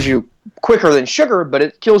you. It kills you quicker than sugar, but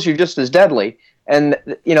it kills you just as deadly. And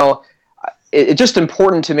it's just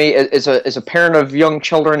important to me as a parent of young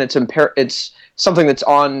children. It's something that's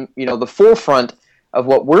on the forefront of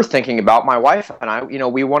what we're thinking about. My wife and I,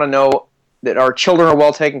 we want to know that our children are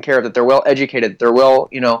well taken care of, that they're well educated, they're well,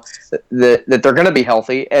 that they're going to be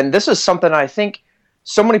healthy. And this is something I think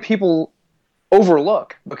so many people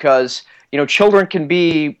overlook, because children can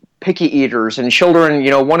be picky eaters, and children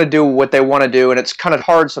want to do what they want to do, and it's kind of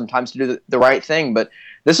hard sometimes to do the right thing. But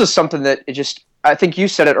this is something that I think you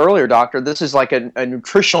said it earlier, Doctor, this is like a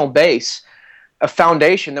nutritional base, a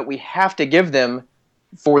foundation that we have to give them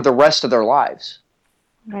for the rest of their lives.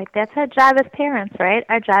 Right. That's our job as parents, right?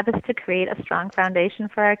 Our job is to create a strong foundation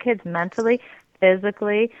for our kids mentally,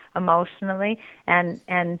 physically, emotionally,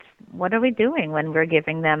 and what are we doing when we're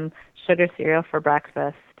giving them sugar cereal for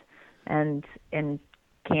breakfast and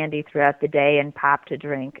candy throughout the day and pop to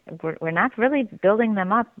drink? We're not really building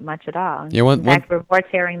them up much at all. Yeah, in fact, we're more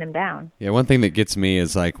tearing them down. Yeah, one thing that gets me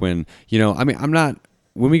is like when,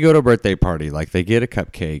 when we go to a birthday party, like they get a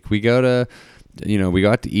cupcake, we go to, we go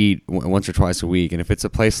out to eat once or twice a week, and if it's a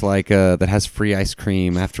place like that has free ice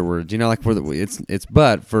cream afterwards,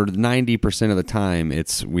 but for 90% of the time,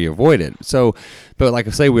 we avoid it. So, but like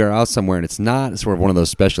I say, we are out somewhere and it's not sort of one of those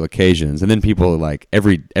special occasions, and then people like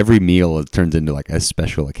every meal turns into like a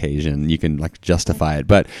special occasion. You can like justify it,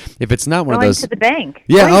 but if it's not one of those, going to the bank,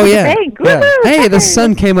 yeah, going to the bank. Yeah. Hey, the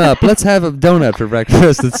sun came up. Let's have a donut for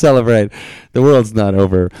breakfast and celebrate. the world's not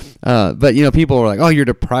over. But people are like, "Oh, you're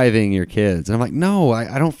depriving your kids," and I'm like, "No,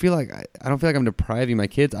 I don't feel like I'm depriving my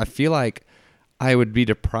kids. I feel like I would be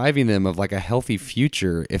depriving them of like a healthy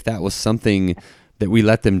future if that was something that we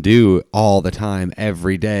let them do all the time,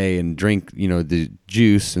 every day, and drink, the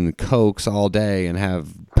juice and the Cokes all day and have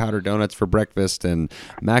powdered donuts for breakfast and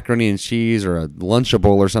macaroni and cheese or a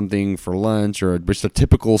Lunchable or something for lunch, or just a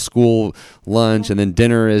typical school lunch. And then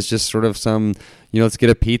dinner is just sort of some, let's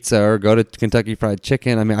get a pizza or go to Kentucky Fried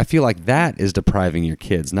Chicken. I mean, I feel like that is depriving your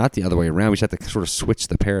kids, not the other way around. We just have to sort of switch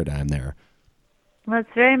the paradigm there. Well, it's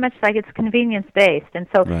very much like it's convenience-based. And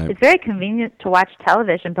so It's very convenient to watch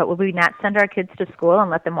television, but would we not send our kids to school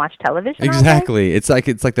and let them watch television Exactly. all day?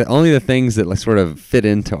 It's like only the things that like sort of fit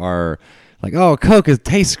into our, like, oh, Coke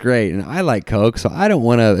tastes great, and I like Coke, so I don't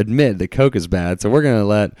want to admit that Coke is bad, so we're going to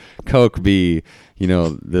let Coke be,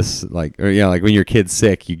 this, like, or, like when your kid's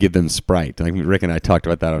sick, you give them Sprite. Like Rick and I talked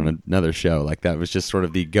about that on another show. Like that was just sort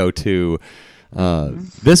of the go-to,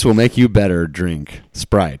 this will make you better drink,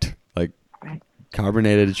 Sprite.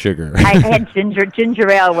 Carbonated sugar. I had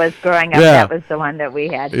ginger ale was growing up. Yeah. That was the one that we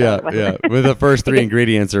had. Yeah. With the first three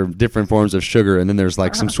ingredients are different forms of sugar, and then there's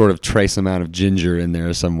like some sort of trace amount of ginger in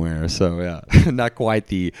there somewhere. So yeah, not quite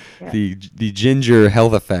the ginger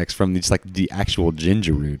health effects from just like the actual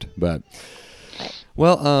ginger root. But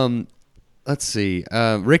well, let's see.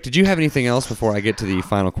 Rick, did you have anything else before I get to the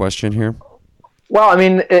final question here? Well, I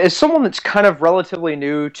mean, as someone that's kind of relatively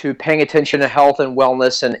new to paying attention to health and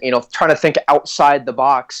wellness and, trying to think outside the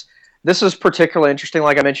box, this is particularly interesting,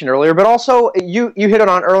 like I mentioned earlier. But also, you hit it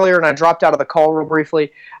on earlier, and I dropped out of the call real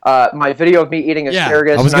briefly, my video of me eating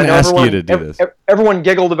asparagus. I was going to ask you to do this. Everyone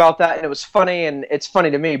giggled about that, and it was funny, and it's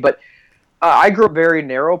funny to me. But I grew up very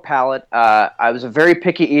narrow palate. I was a very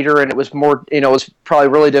picky eater, and it was more, it was probably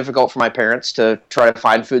really difficult for my parents to try to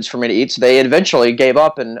find foods for me to eat. So they eventually gave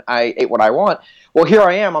up, and I ate what I want. Well, here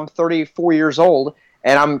I am. I'm 34 years old,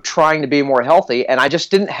 and I'm trying to be more healthy. And I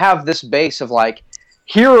just didn't have this base of like,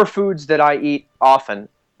 here are foods that I eat often,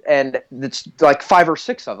 and it's like 5 or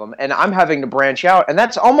 6 of them, and I'm having to branch out. And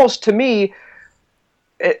that's almost, to me,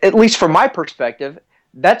 at least from my perspective,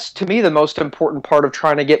 that's to me the most important part of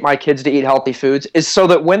trying to get my kids to eat healthy foods, is so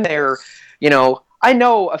that when they're, I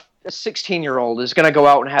know a 16-year-old is going to go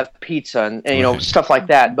out and have pizza and stuff like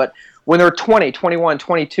that, but when they're 20, 21,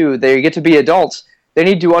 22, they get to be adults, they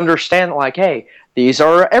need to understand, like, hey, these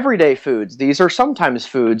are everyday foods, these are sometimes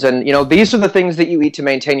foods, and these are the things that you eat to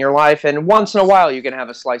maintain your life, and once in a while you can have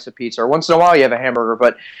a slice of pizza, or once in a while you have a hamburger,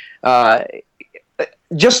 but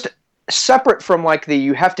just separate from like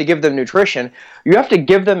you have to give them nutrition, you have to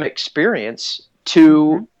give them experience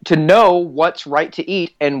to know what's right to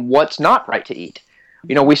eat and what's not right to eat.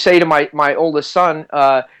 We say to my oldest son,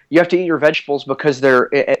 you have to eat your vegetables because they're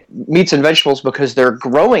meats and vegetables because they're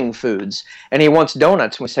growing foods, and he wants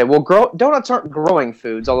donuts. And we say, well, donuts aren't growing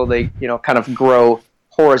foods, although they kind of grow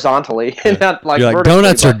horizontally, not like You're like, vertically.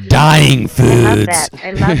 donuts are dying foods.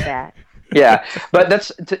 I love that. Yeah, but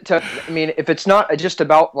that's I mean, if it's not just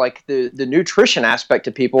about like the nutrition aspect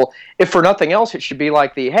to people, if for nothing else, it should be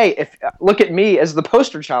like hey, look at me as the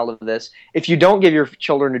poster child of this. If you don't give your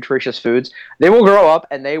children nutritious foods, they will grow up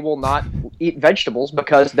and they will not eat vegetables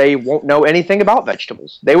because they won't know anything about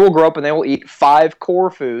vegetables. They will grow up and they will eat 5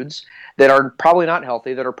 core foods that are probably not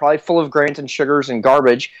healthy, that are probably full of grains and sugars and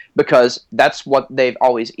garbage, because that's what they've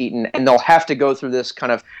always eaten, and they'll have to go through this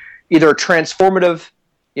kind of either transformative,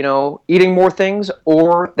 eating more things,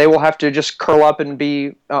 or they will have to just curl up and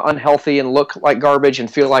be unhealthy and look like garbage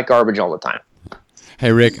and feel like garbage all the time.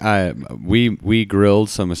 Hey Rick, we grilled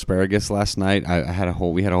some asparagus last night. We had a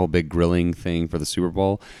whole big grilling thing for the Super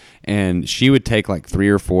Bowl, and she would take like 3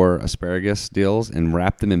 or 4 asparagus deals and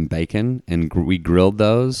wrap them in bacon, and we grilled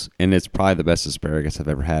those, and it's probably the best asparagus I've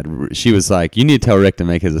ever had. She was like, "You need to tell Rick to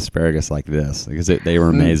make his asparagus like this because they were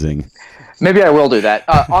amazing." Maybe I will do that.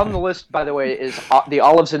 On the list, by the way, is the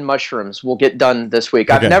olives and mushrooms will get done this week.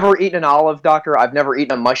 Okay. I've never eaten an olive, Doctor. I've never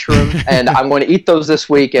eaten a mushroom, and I'm going to eat those this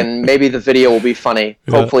week, and maybe the video will be funny.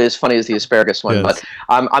 Yeah. Hopefully as funny as the asparagus one, yes. But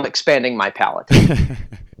I'm expanding my palate.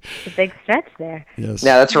 It's a big stretch there. Yes.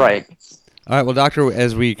 Yeah, that's right. All right, well, Doctor,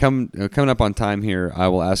 as we coming up on time here, I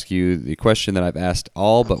will ask you the question that I've asked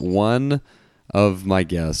all but one of my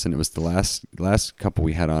guests, and it was the last couple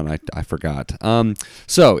we had on. I forgot.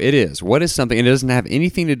 So it is. What is something? And it doesn't have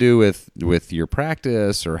anything to do with your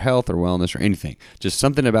practice or health or wellness or anything. Just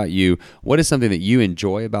something about you. What is something that you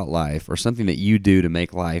enjoy about life, or something that you do to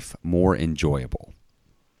make life more enjoyable?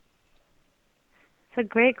 It's a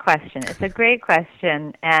great question.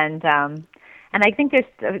 And I think there's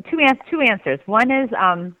two answers. One is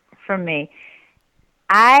from me.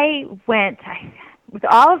 with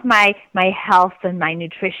all of my health and my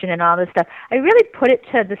nutrition and all this stuff, I really put it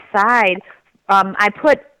to the side. I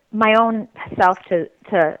put my own self to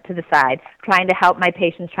the side, trying to help my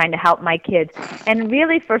patients, trying to help my kids. And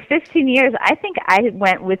really for 15 years, I think I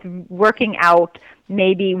went with working out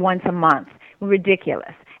maybe once a month.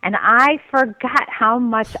 Ridiculous. And I forgot how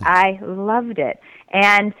much I loved it.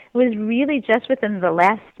 And it was really just within the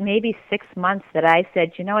last maybe 6 months that I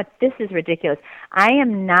said, you know what, this is ridiculous. I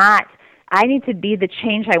need to be the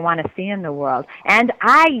change I want to see in the world. And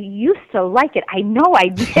I used to like it. I know I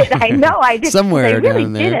did. I know I did. Somewhere I really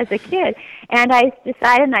down there. did as a kid. And I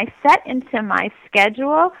decided, and I set into my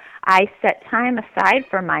schedule, I set time aside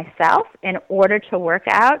for myself in order to work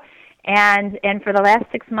out. And for the last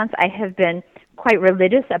 6 months, I have been quite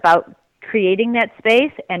religious about creating that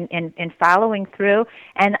space and following through,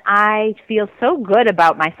 and I feel so good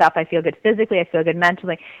about myself. I feel good physically, I feel good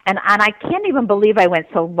mentally, and I can't even believe I went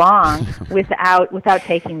so long without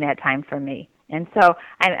taking that time for me. And so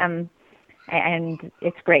and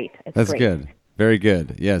it's great. That's great. good. Very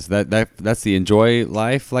good. Yes, that's the enjoy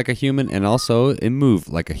life like a human and also move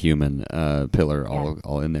like a human pillar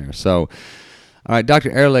all in there. So. All right, Dr.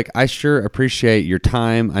 Erlich, I sure appreciate your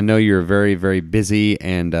time. I know you're very, very busy,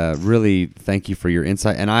 and really thank you for your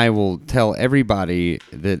insight. And I will tell everybody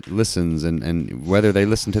that listens, and whether they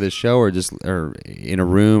listen to this show or in a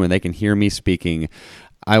room and they can hear me speaking,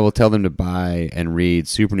 I will tell them to buy and read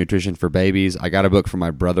Super Nutrition for Babies. I got a book for my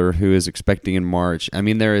brother who is expecting in March. I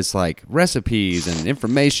mean, there is like recipes and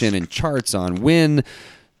information and charts on when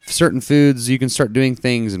certain foods you can start doing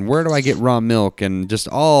things, and where do I get raw milk, and just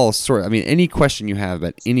all sort. I mean, any question you have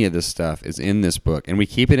about any of this stuff is in this book, and we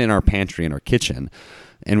keep it in our pantry in our kitchen,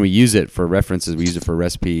 and we use it for references. We use it for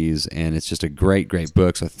recipes, and it's just a great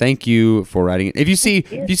book. So thank you for writing it. If you see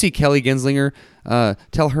Kelly Genslinger,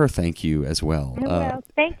 tell her thank you as well. Well,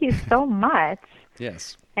 thank you so much.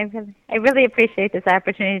 Yes. I really appreciate this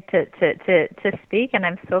opportunity to speak, and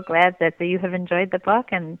I'm so glad that you have enjoyed the book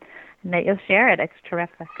and that you'll share it. It's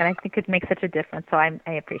terrific, and I think it makes such a difference, so I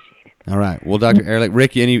appreciate it. All right. Well, Dr. Erlich,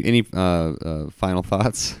 Rick, any final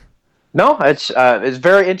thoughts? No, it's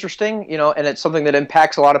very interesting, and it's something that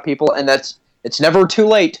impacts a lot of people, and it's never too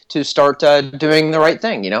late to start doing the right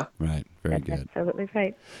thing, Right. Very good. Absolutely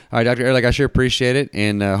right. All right, Dr. Erlich, I sure appreciate it,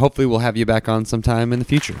 and hopefully we'll have you back on sometime in the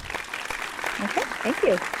future. Okay, thank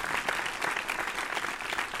you.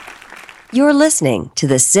 You're listening to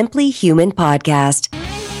the Simply Human podcast.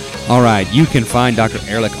 All right, you can find Dr.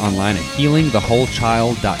 Erlich online at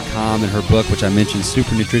healingthewholechild.com, and her book, which I mentioned,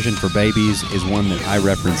 Super Nutrition for Babies, is one that I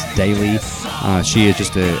reference daily. She is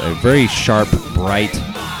just a very sharp, bright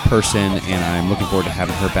person, and I'm looking forward to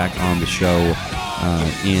having her back on the show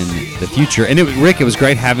in the future. And Rick, it was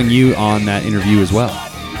great having you on that interview as well.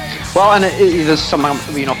 Well, and there's some,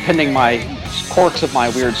 pending my quirks of my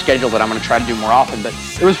weird schedule that I'm going to try to do more often, but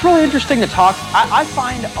it was really interesting to talk. I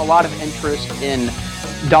find a lot of interest in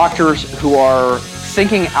doctors who are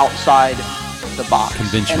thinking outside the box.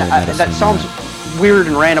 Conventional medicine. That sounds weird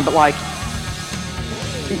and random, but like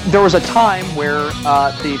there was a time where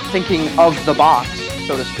the thinking of the box,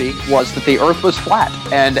 so to speak, was that the Earth was flat,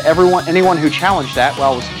 and anyone who challenged that,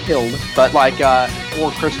 was killed. But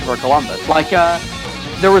or Christopher Columbus,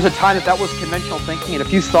 there was a time that was conventional thinking, and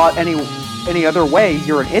if you thought any other way,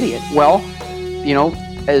 you're an idiot. Well,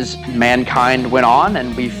 as mankind went on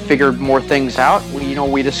and we figured more things out,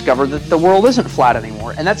 we discovered that the world isn't flat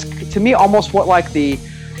anymore. And that's, to me, almost what the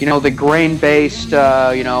grain-based,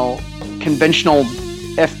 conventional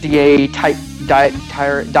FDA type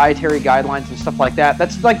dietary guidelines and stuff like that.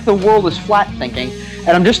 That's like the world is flat thinking. And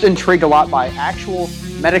I'm just intrigued a lot by actual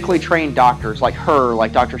medically trained doctors like her,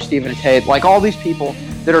 like Dr. Stephen Tate, like all these people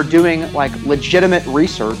that are doing legitimate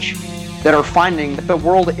research that are finding that the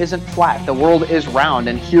world isn't flat, the world is round,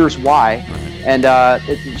 and here's why. And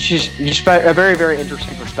she's just a very, very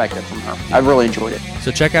interesting perspective from her. I really enjoyed it.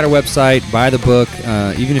 So check out our website, buy the book.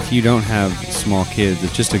 Even if you don't have small kids,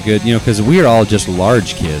 it's just a good, because we are all just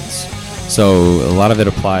large kids. So a lot of it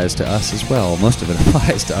applies to us as well. Most of it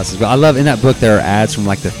applies to us as well. I love in that book there are ads from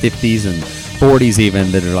the 50s and 40s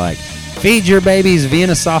even that are like, feed your babies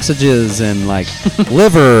Vienna sausages and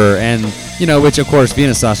liver and which of course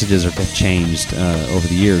Vienna sausages have changed over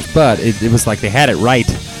the years, but it was like they had it right,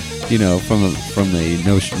 from the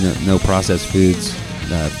no processed foods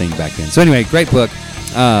thing back then. So anyway, great book,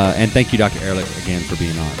 and thank you, Dr. Erlich, again for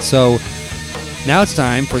being on. So now it's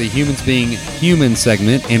time for the Humans Being Human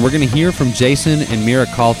segment, and we're going to hear from Jason and Mira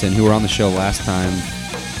Calton, who were on the show last time.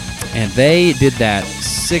 And they did that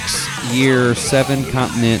 6-year,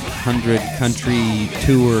 7-continent, 100-country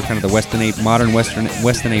tour, kind of the modern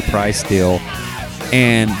Weston A. Price deal.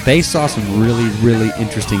 and they saw some really, really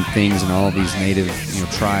interesting things in all of these native,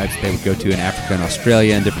 tribes they would go to in Africa and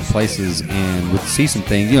Australia and different places, and would see some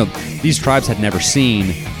things. These tribes had never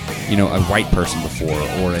seen, a white person before,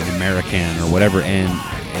 or an American or whatever, and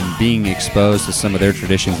being exposed to some of their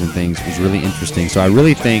traditions and things was really interesting. So I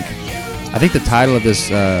think the title of this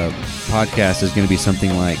podcast is going to be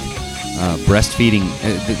something like breastfeeding,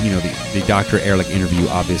 the Dr. Erlich interview,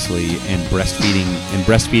 obviously, and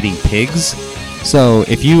breastfeeding pigs. So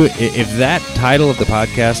if that title of the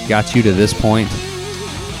podcast got you to this point,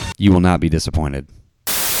 you will not be disappointed.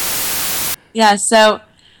 Yeah, so,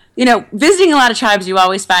 visiting a lot of tribes, you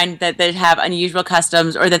always find that they have unusual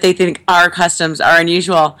customs, or that they think our customs are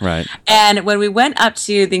unusual. Right. And when we went up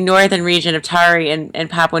to the northern region of Tari in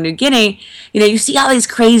Papua New Guinea, you see all these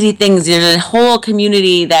crazy things. There's a whole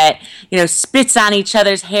community that, spits on each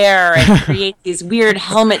other's hair and creates these weird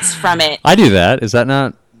helmets from it. I do that. Is that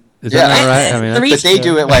not... Is that not right? I mean, but they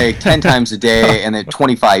do it like 10 times a day and then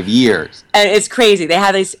 25 years. And it's crazy. They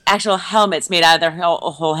have these actual helmets made out of their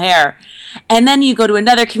whole hair. And then you go to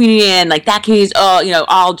another community, and like that community's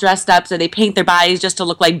all dressed up, so they paint their bodies just to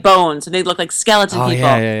look like bones, so they look like skeleton people.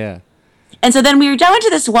 Yeah. And so then we were down to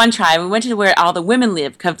this one tribe. We went to where all the women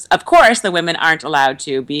live, because of course the women aren't allowed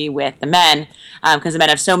to be with the men, because the men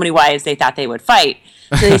have so many wives they thought they would fight.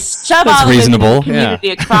 So they shove all the women in the community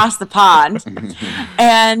across the pond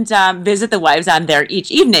and visit the wives on their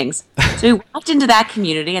each evenings. So we walked into that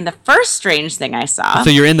community, and the first strange thing I saw. So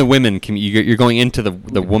you're in the women community. You're going into the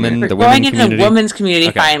woman. We're the going into community? the women's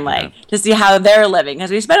community finally to see how they're living,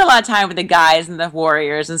 because we spent a lot of time with the guys and the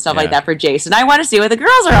warriors and stuff like that for Jason. I want to see what the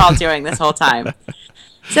girls are all doing this whole time.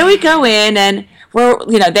 So we go in, and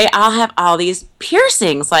they all have all these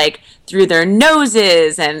piercings, like through their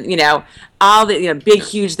noses, and all the big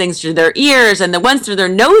huge things through their ears, and the ones through their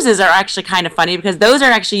noses are actually kind of funny, because those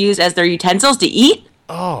are actually used as their utensils to eat.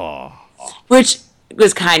 Oh. Which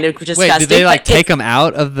was kind of disgusting. Wait, did they take them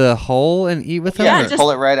out of the hole and eat with them? Yeah, just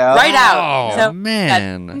pull it right out. Right out. Oh, so,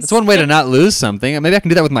 man. That's one way to not lose something. Maybe I can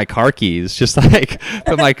do that with my car keys. Just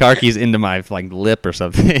put my car keys into my lip or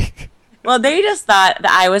something. Well, they just thought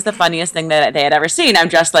that I was the funniest thing that they had ever seen. I'm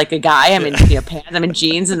dressed like a guy. I'm in pants. I'm in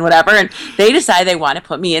jeans and whatever. And they decided they want to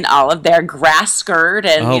put me in all of their grass skirt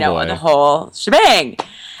and the whole shebang.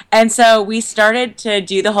 And so we started to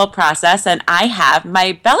do the whole process, and I have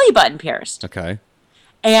my belly button pierced. Okay.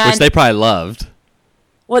 And which they probably loved.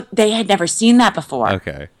 Well, they had never seen that before.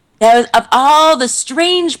 Okay. That was, of all the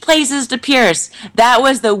strange places to pierce, that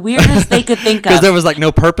was the weirdest they could think of. Because there was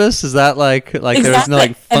no purpose? Is that exactly. There was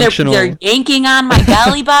no functional... And they're yanking on my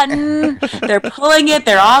belly button. They're pulling it.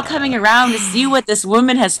 They're all coming around to see what this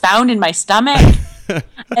woman has found in my stomach.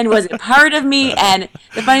 And was it part of me? And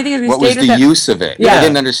the funny thing is, what was the use of it? Yeah. I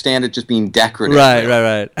didn't understand it just being decorative.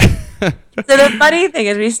 Right. So the funny thing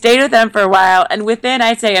is, we stayed with them for a while, and within,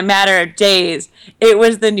 I'd say, a matter of days, it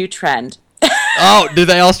was the new trend. Oh, did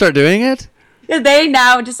they all start doing it? They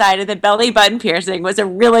now decided that belly button piercing was a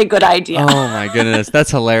really good idea. Oh my goodness, that's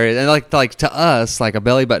hilarious! And like to us, like a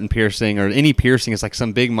belly button piercing or any piercing is like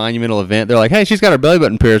some big monumental event. They're like, "Hey, she's got her belly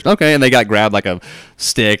button pierced." Okay, and they grabbed like a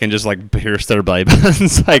stick and just pierced their belly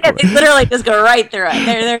buttons. They literally just go right through it.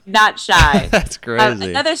 They're not shy. That's crazy.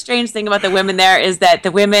 Another strange thing about the women there is that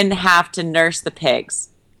the women have to nurse the pigs.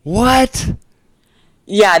 What?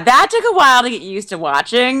 Yeah, that took a while to get used to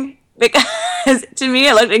watching. Because to me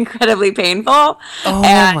it looked incredibly painful. Oh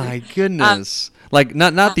my goodness!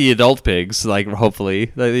 Not the adult pigs, hopefully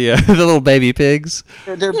the little baby pigs.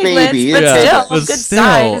 They're babies, but still good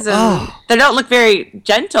size. And they don't look very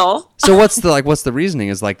gentle. So what's the reasoning?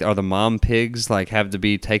 Is are the mom pigs have to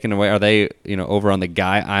be taken away? Are they over on the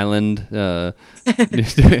Guy Island? Well,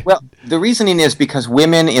 the reasoning is because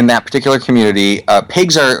women in that particular community,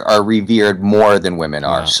 pigs are revered more than women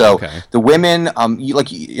are. The women,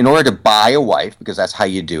 in order to buy a wife, because that's how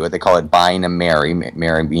you do it, they call it buying a Mary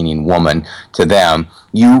meaning woman to them,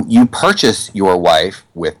 you purchase your wife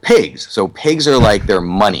with pigs. So pigs are like their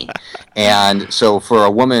money. And so for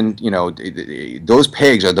a woman, those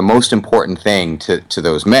pigs are the most important thing to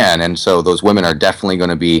those men. And so those women are definitely going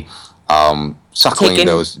to be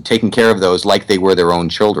taking care of those like they were their own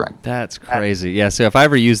children. That's crazy. Yeah, so if I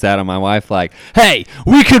ever use that on my wife, hey,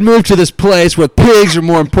 we could move to this place where pigs are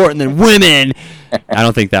more important than women, I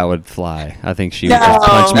don't think that would fly. I think she would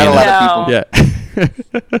punch me. Not a lot of people. Yeah.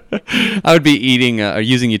 I would be eating or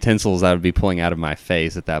using utensils I would be pulling out of my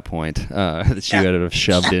face at that point that she would have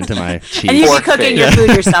shoved into my cheek. And you'd be cooking your food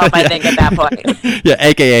yourself, I think, at that point. Yeah,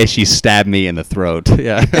 a.k.a. she stabbed me in the throat.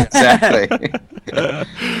 Yeah. Exactly.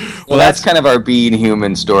 Well, that's kind of our being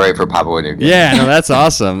human story for Papua New Guinea. Yeah, no, that's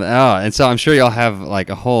awesome. Oh, and so I'm sure y'all have like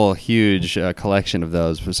a whole huge collection of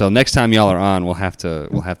those. So next time y'all are on, we'll have to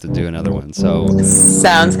do another one. So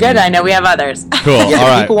sounds good. I know we have others. Cool. Yeah, All if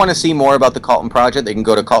right. people want to see more about the Calton Project, they can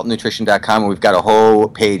go to CaltonNutrition.com, and we've got a whole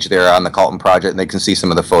page there on the Calton Project, and they can see some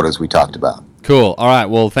of the photos we talked about. Cool. All right.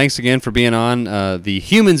 Well, thanks again for being on the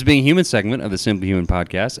Humans Being Human segment of the Simply Human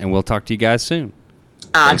podcast, and we'll talk to you guys soon.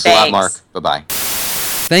 Thanks a lot, Mark. Bye-bye.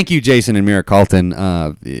 Thank you, Jason and Mira Calton.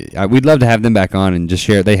 We'd love to have them back on and just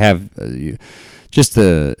share. They have just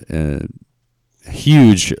a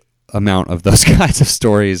huge amount of those kinds of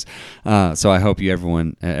stories. So I hope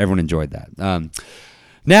everyone enjoyed that.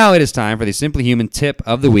 Now it is time for the Simply Human tip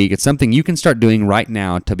of the week. It's something you can start doing right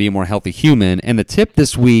now to be a more healthy human. And the tip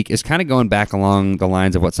this week is kind of going back along the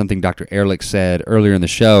lines of what something Dr. Erlich said earlier in the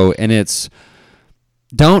show. And it's,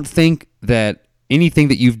 don't think that anything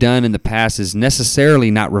that you've done in the past is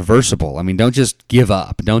necessarily not reversible. I mean, don't just give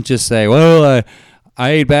up. Don't just say, well, I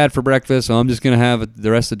ate bad for breakfast, so I'm just going to have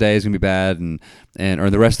the rest of the day is going to be bad, or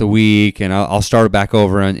the rest of the week, and I'll start it back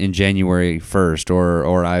over in January 1st,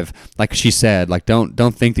 or I've, like she said, like don't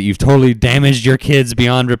think that you've totally damaged your kids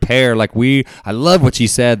beyond repair. I love what she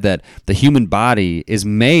said, that the human body is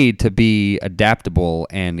made to be adaptable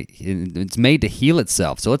and it's made to heal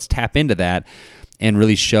itself. So let's tap into that and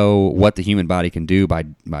really show what the human body can do by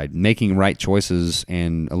making right choices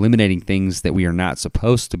and eliminating things that we are not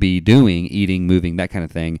supposed to be doing, eating, moving, that kind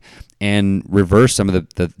of thing, and reverse some of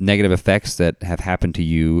the negative effects that have happened to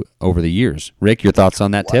you over the years. Rick, your thoughts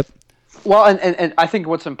on that tip? Well, and I think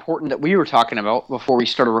what's important that we were talking about before we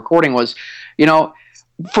started recording was,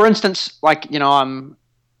 for instance, I'm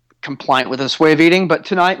compliant with this way of eating, but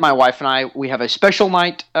tonight my wife and I, we have a special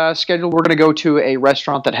night scheduled. We're going to go to a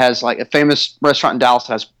restaurant that has, like, a famous restaurant in Dallas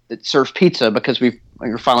that serves pizza, because we're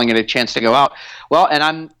finally getting a chance to go out. Well, and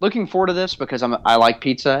I'm looking forward to this because I like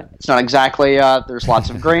pizza. It's not exactly there's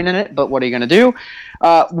lots of grain in it, but what are you going to do?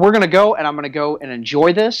 We're going to go, and I'm going to go and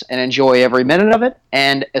enjoy this and enjoy every minute of it.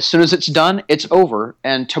 And as soon as it's done, it's over.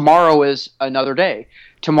 And tomorrow is another day.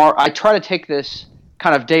 Tomorrow, I try to take this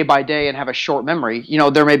kind of day by day and have a short memory.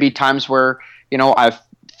 There may be times where, I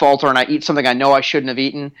falter and I eat something I know I shouldn't have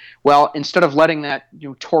eaten. Well, instead of letting that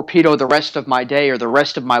torpedo the rest of my day or the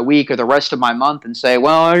rest of my week or the rest of my month and say,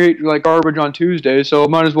 well, I ate like garbage on Tuesday, so I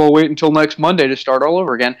might as well wait until next Monday to start all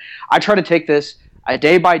over again. I try to take this a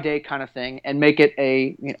day by day kind of thing and make it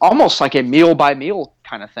almost like a meal by meal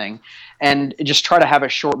kind of thing, and just try to have a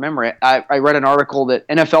short memory. I read an article that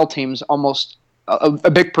NFL teams, almost a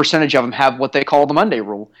big percentage of them, have what they call the Monday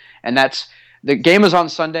rule, and that's the game is on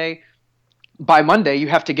Sunday. By Monday, you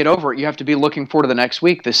have to get over it. You have to be looking forward to the next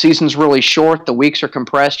week. The season's really short. The weeks are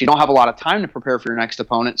compressed. You don't have a lot of time to prepare for your next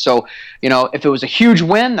opponent. So, if it was a huge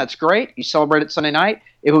win, that's great. You celebrate it Sunday night.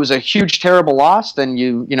 If it was a huge, terrible loss, then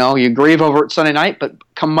you grieve over it Sunday night. But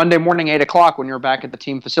come Monday morning, 8 o'clock, when you're back at the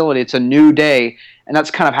team facility, it's a new day. And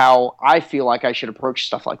that's kind of how I feel like I should approach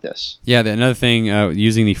stuff like this. Yeah, another thing,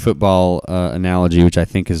 using the football analogy, which I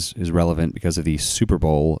think is relevant because of the Super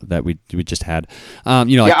Bowl that we just had.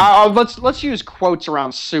 Let's use quotes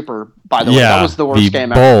around Super. By the way, that was the worst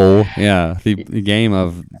game ever. Bowl, yeah, the game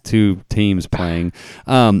of two teams playing.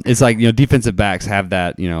 It's like defensive backs have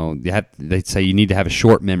that. They say you need to have a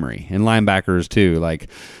short memory, and linebackers too. Like,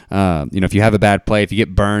 if you have a bad play, if you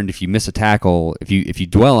get burned, if you miss a tackle, if you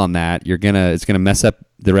dwell on that, it's gonna mess up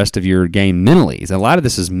the rest of your game mentally. So a lot of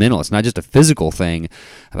this is mental. It's not just a physical thing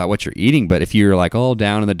about what you're eating, but if you're like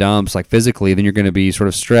down in the dumps, like physically, then you're going to be sort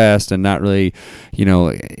of stressed and not really, you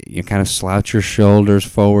kind of slouch your shoulders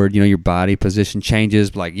forward. Your body position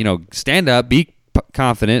changes. Like, stand up, be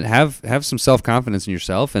confident, have some self-confidence in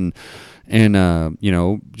yourself, and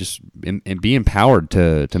just be empowered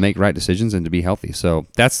to make right decisions and to be healthy. So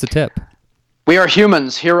that's the tip. We are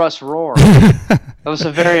humans. Hear us roar. That was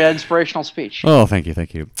a very inspirational speech. Oh, thank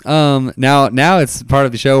you. Now it's part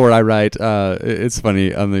of the show where I write. It's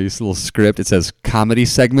funny, on this little script it says comedy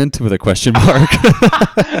segment with a question mark.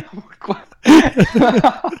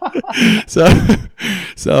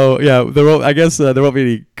 So yeah, there won't be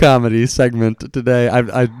any comedy segment today.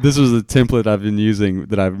 This was a template I've been using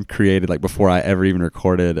that I've created like before I ever even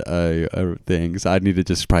recorded a thing. So I need to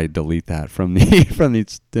just probably delete that from the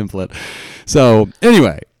template. So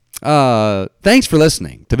anyway, thanks for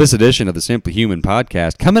listening to this edition of the Simply Human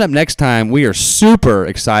podcast. Coming up next time, we are super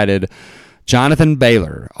excited Jonathan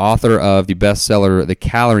Baylor, author of the bestseller The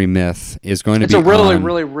Calorie Myth, is going to be It's a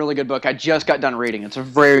really good book. I just got done reading. It's a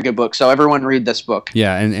very good book, so everyone read this book.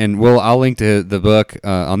 Yeah, and I'll link to the book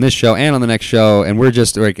on this show and on the next show, and we're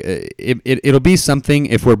just like it'll be something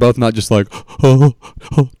if we're both not just like Jonathan,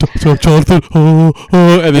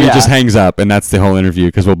 and then he just hangs up, and that's the whole interview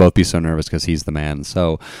because we'll both be so nervous because he's the man.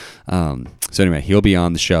 So anyway, he'll be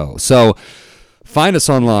on the show. So. Find us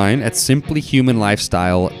online at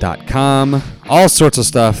simplyhumanlifestyle.com. All sorts of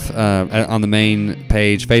stuff on the main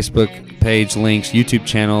page, Facebook page, links, YouTube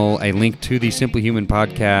channel, a link to the Simply Human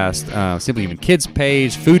podcast, Simply Human Kids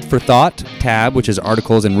page, Food for Thought tab, which is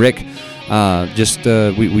articles. And Rick,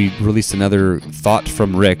 we released another thought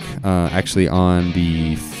from Rick actually on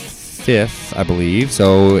the 5th, I believe.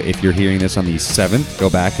 So if you're hearing this on the 7th, go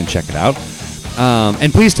back and check it out.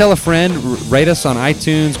 And please tell a friend, rate us on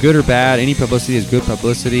iTunes, good or bad. Any publicity is good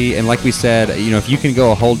publicity. And like we said, if you can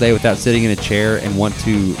go a whole day without sitting in a chair and want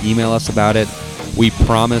to email us about it, we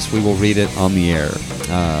promise we will read it on the air.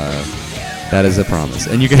 That is a promise.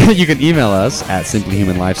 And you can email us at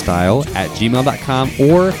simplyhumanlifestyle@gmail.com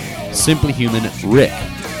or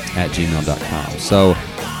simplyhumanrick@gmail.com. So,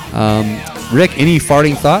 Rick, any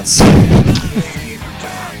farting thoughts?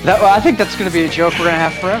 I think that's going to be a joke we're going to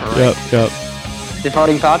have forever, right? Yep. The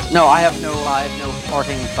farting thoughts? No, I have no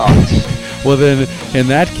farting thoughts. Well, then, in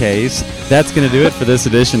that case, that's going to do it for this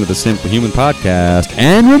edition of the Simply Human podcast.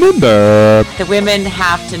 And remember, the women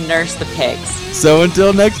have to nurse the pigs. So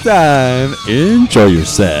until next time, enjoy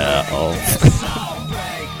yourself.